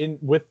 Okay.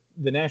 With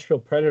the Nashville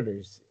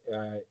Predators,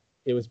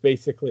 it was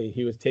basically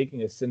he was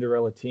taking a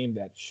Cinderella team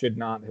that should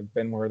not have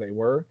been where they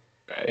were,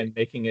 and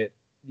making it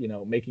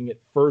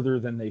further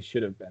than they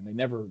should have been. They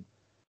never...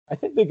 I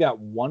think they got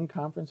one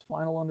conference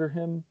final under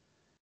him.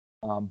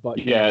 But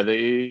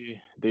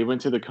they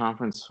went to the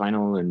conference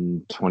final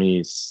in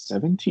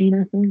 2017,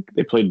 I think.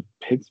 They played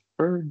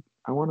Pittsburgh,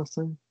 I want to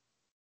say.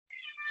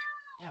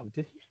 Yeah,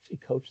 did he actually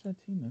coach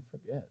that team? I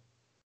forget.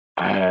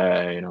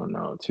 I don't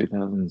know.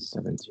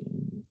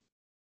 2017.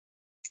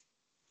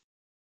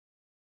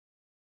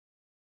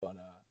 But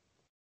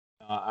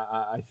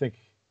I think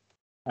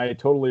I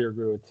totally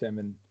agree with Tim.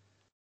 And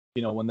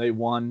when they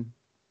won,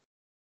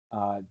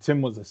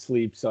 Tim was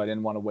asleep, so I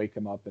didn't want to wake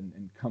him up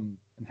and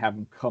have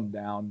him come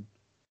down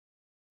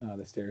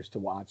the stairs to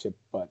watch it.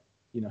 But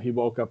he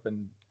woke up,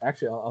 and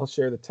actually I'll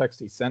share the text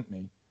he sent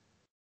me.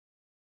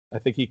 I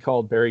think he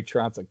called Barry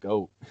Trotz a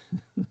goat.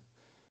 Let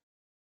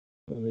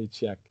me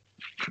check.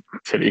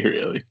 Did he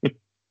really?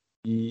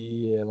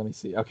 Yeah, let me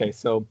see. Okay,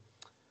 so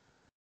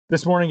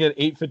This morning at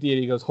 8:58,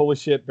 he goes, "Holy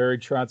shit, Barry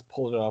Trotz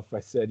pulled it off."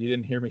 I said, "You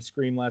didn't hear me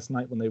scream last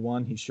night when they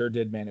won?" He sure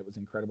did, man. It was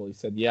incredible. He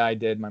said, "Yeah, I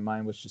did. My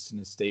mind was just in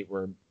a state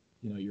where,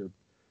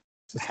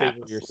 it's a state Half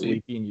where you're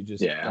asleep. sleepy and you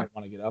just Yeah. don't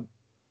want to get up."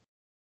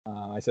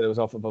 I said it was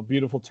off of a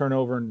beautiful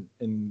turnover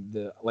in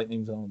the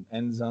Lightning zone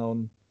end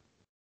zone.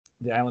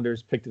 The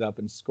Islanders picked it up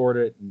and scored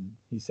it, and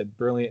he said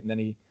brilliant. And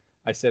then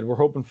I said, "We're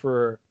hoping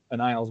for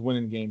an Isles win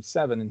in Game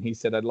 7," and he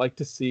said, "I'd like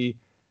to see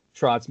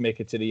Trotz make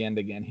it to the end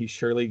again. He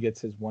surely gets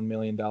his $1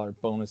 million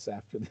bonus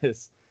after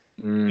this."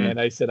 And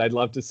I said, "I'd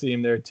love to see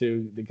him there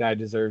too. The guy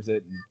deserves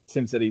it." And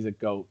Tim said he's a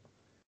GOAT.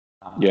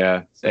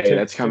 Yeah. So Hey,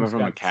 that's coming Tim's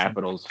from a got some-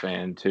 Capitals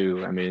fan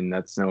too. I mean,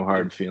 that's no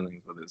hard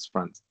feelings with his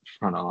front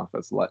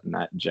office letting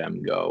that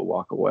gem go,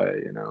 walk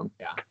away.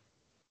 Yeah.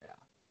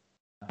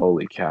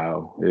 Holy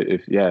cow!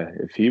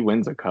 If he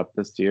wins a cup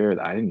this year,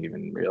 I didn't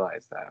even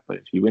realize that. But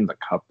if he wins a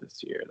cup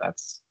this year,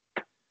 that's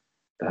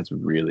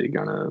really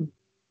gonna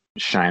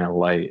shine a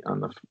light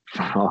on the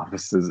front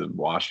offices of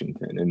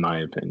Washington, in my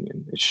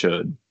opinion. It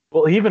should.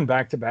 Well, even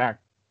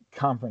back-to-back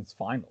conference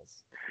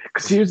finals.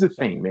 Because here's the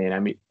thing, man.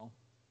 I mean,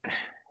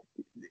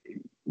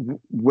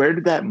 where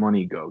did that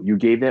money go? You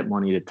gave that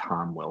money to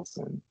Tom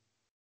Wilson.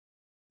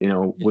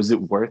 Was it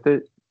worth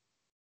it?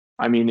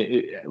 I mean,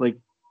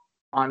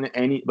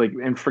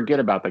 and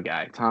forget about the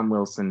guy. Tom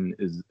Wilson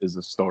is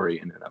a story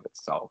in and of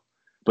itself.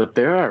 But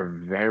there are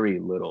very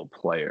little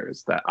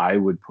players that I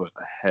would put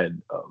ahead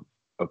of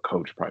a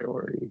coach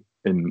priority,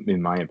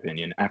 in my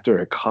opinion. After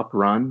a cup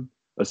run,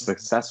 a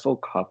successful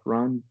cup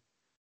run,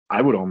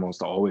 I would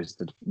almost always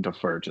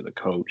defer to the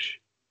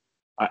coach.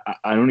 I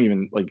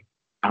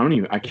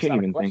can't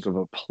even think of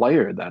a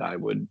player that I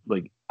would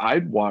like.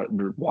 I'd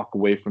walk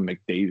away from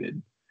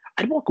McDavid.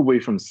 I'd walk away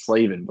from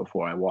Slavin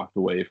before I walked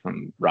away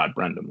from Rod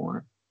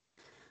Brendamore.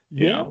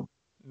 No,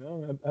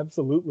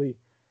 absolutely.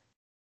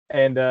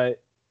 And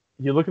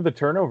you look at the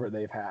turnover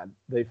they've had.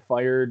 They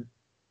fired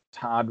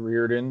Todd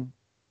Reardon,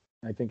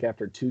 I think,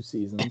 after 2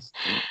 seasons.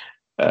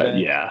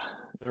 Yeah.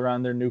 They're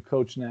on their new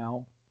coach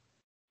now.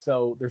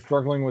 So they're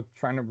struggling with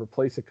trying to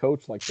replace a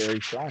coach like Barry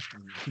Trotz.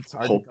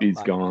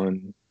 Holtby's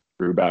gone.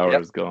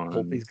 Grubauer's gone.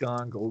 Holtby's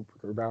gone.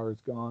 Grubauer's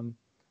gone.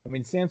 I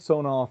mean,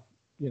 Samsonov,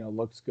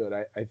 looks good.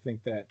 I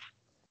think that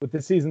with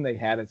the season they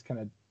had, it's kind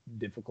of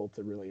difficult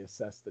to really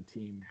assess the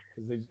team.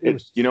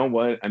 You know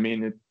what? I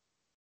mean,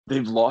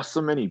 they've lost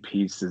so many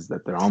pieces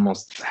that they're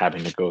almost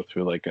having to go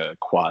through like a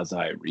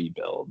quasi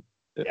rebuild,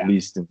 at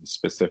least in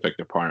specific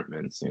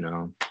departments,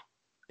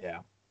 Yeah,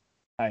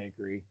 I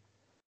agree.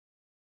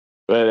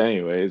 But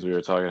anyways, we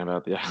were talking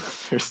about the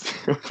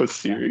Islanders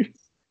series.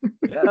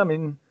 Yeah, I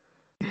mean,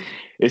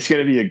 it's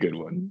going to be a good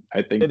one.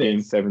 I think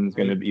Game 7 is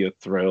going to be a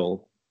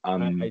thrill.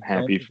 I'm happy.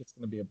 Don't think it's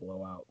going to be a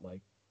blowout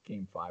like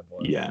Game 5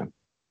 was. Yeah,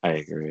 I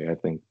agree. I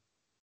think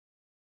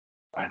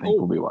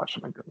we'll be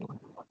watching a good one.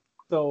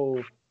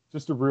 So,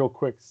 just a real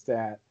quick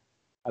stat.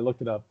 I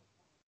looked it up.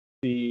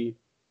 The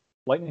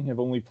Lightning have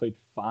only played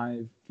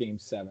 5 Game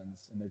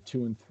 7s, and they're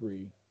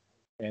 2-3.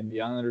 And the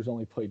Islanders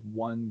only played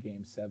 1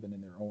 Game 7,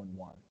 and they're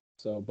 0-1.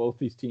 So both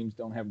these teams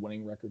don't have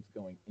winning records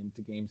going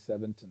into Game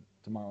 7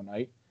 tomorrow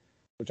night,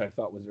 which I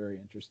thought was very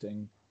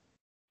interesting.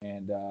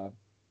 And,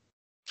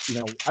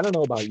 I don't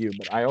know about you,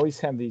 but I always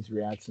have these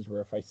reactions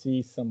where if I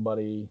see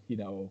somebody,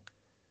 I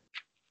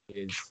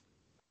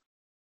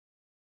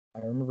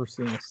remember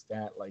seeing a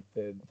stat like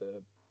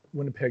the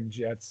Winnipeg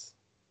Jets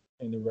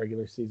in the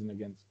regular season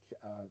against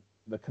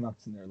the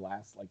Canucks in their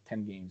last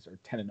 10 games or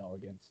 10-0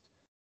 against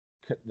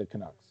the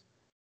Canucks.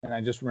 And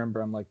I just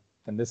remember I'm like,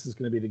 then this is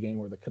going to be the game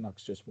where the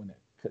Canucks just win it.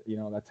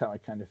 That's how I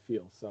kind of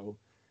feel. So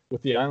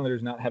with the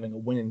Islanders not having a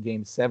win in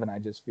Game 7, I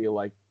just feel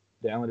like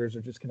the Islanders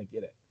are just going to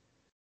get it.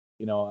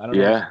 I don't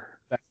know if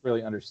that's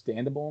really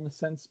understandable in a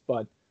sense,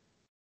 but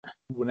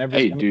whenever...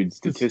 dude,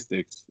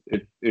 statistics.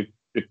 If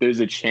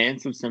there's a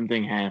chance of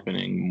something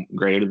happening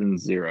greater than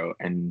 0,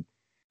 and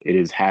it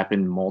has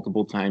happened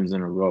multiple times in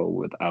a row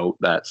without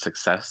that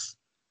success,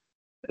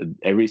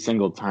 every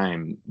single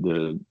time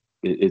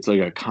it's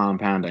like a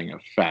compounding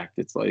effect.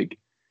 It's like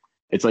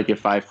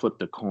if I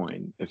flipped a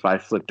coin, if I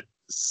flipped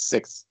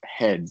 6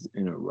 heads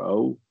in a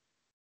row,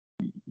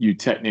 you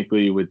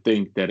technically would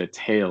think that a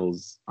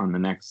tails on the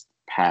next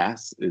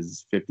pass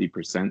is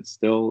 50%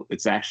 still.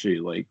 It's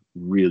actually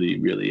really,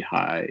 really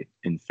high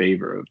in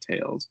favor of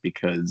tails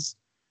because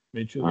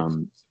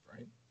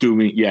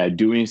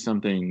doing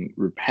something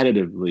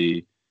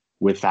repetitively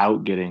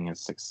without getting a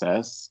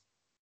success,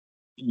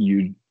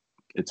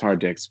 it's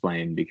hard to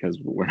explain because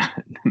we're not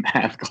in the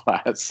math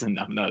class and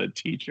I'm not a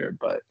teacher,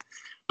 but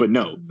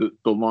no,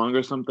 the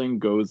longer something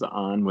goes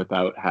on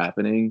without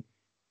happening,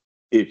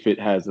 if it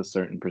has a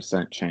certain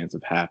percent chance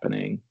of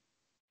happening,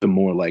 the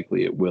more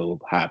likely it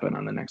will happen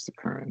on the next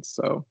occurrence.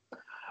 So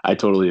I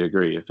totally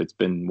agree. If it's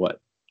been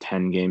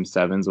 10 Game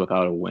 7s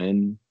without a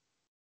win,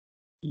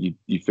 you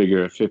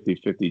figure a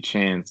 50-50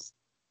 chance,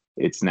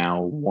 it's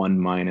now 1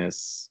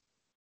 minus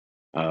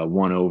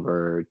 1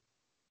 over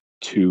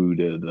 2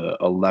 to the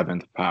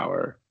 11th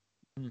power,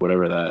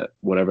 whatever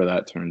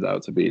that turns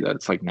out to be.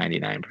 That's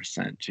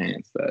 99%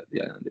 chance that,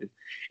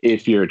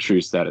 if you're a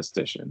true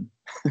statistician.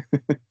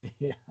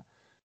 Yeah,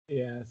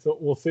 yeah. So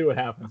we'll see what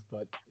happens,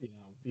 but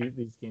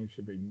these games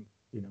should be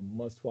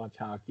must-watch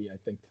hockey. I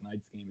think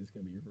tonight's game is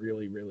going to be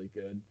really, really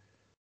good.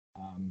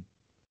 Um,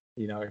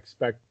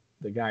 expect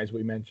the guys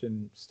we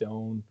mentioned,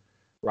 Stone,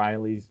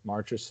 Riley,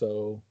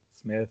 Marchessault,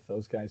 Smith,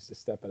 those guys to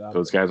step it up.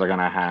 Those guys are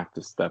gonna have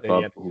to step They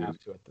up. have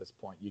to at this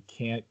point. You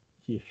can't.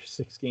 You're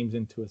 6 games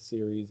into a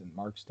series, and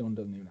Mark Stone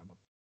doesn't even have a.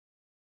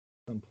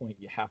 At some point,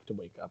 you have to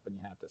wake up and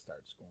you have to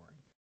start scoring.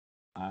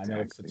 I know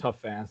it's a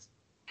tough ask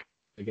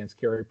against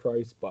Carey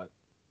Price, but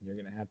you're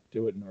going to have to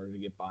do it in order to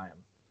get by him.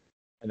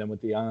 And then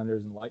with the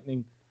Islanders and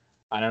Lightning,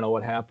 I don't know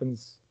what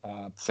happens.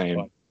 Same.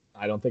 But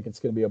I don't think it's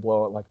going to be a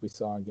blowout like we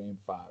saw in Game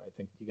 5. I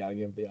think you got to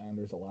give the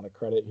Islanders a lot of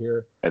credit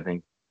here. I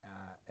think.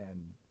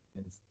 And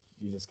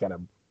you just got to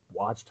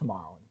watch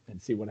tomorrow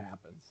and see what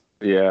happens.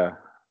 Yeah.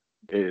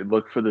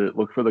 Look for the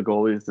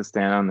goalies to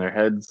stand on their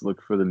heads.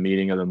 Look for the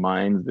meeting of the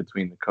minds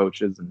between the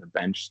coaches and the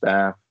bench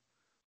staff.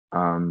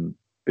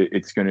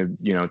 It's going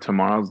to,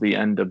 tomorrow's the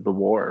end of the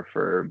war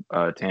for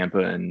Tampa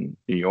and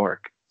New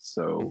York.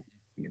 So,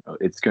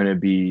 it's going to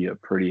be a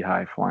pretty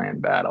high flying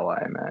battle,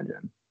 I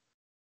imagine.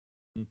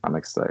 I'm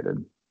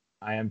excited.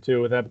 I am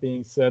too. With that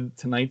being said,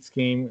 tonight's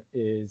game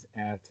is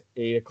at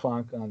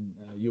 8:00 on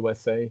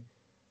USA.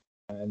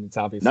 And it's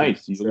obviously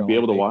nice. You'll be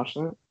able to watch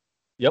that?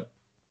 Yep.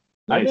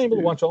 Nice, I've been able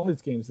to watch all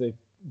these games. They've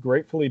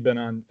gratefully been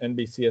on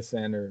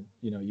NBCSN or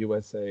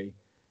USA. As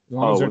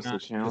long as they're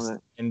not just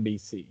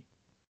NBC.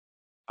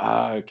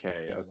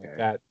 Okay.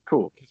 That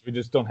cool. Because we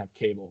just don't have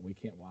cable, we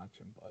can't watch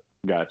them. But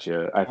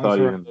gotcha. I thought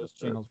even those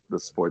channels, the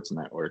sports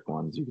network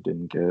ones, you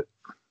didn't get.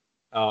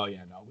 Oh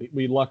yeah, no,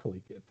 we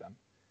luckily get them.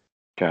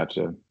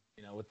 Gotcha.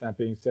 With that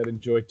being said,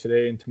 enjoy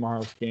today and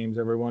tomorrow's games,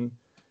 everyone.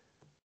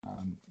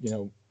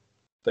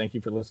 Thank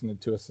you for listening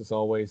to us as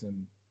always,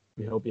 and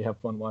we hope you have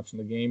fun watching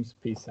the games.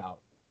 Peace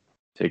out.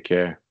 Take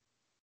care.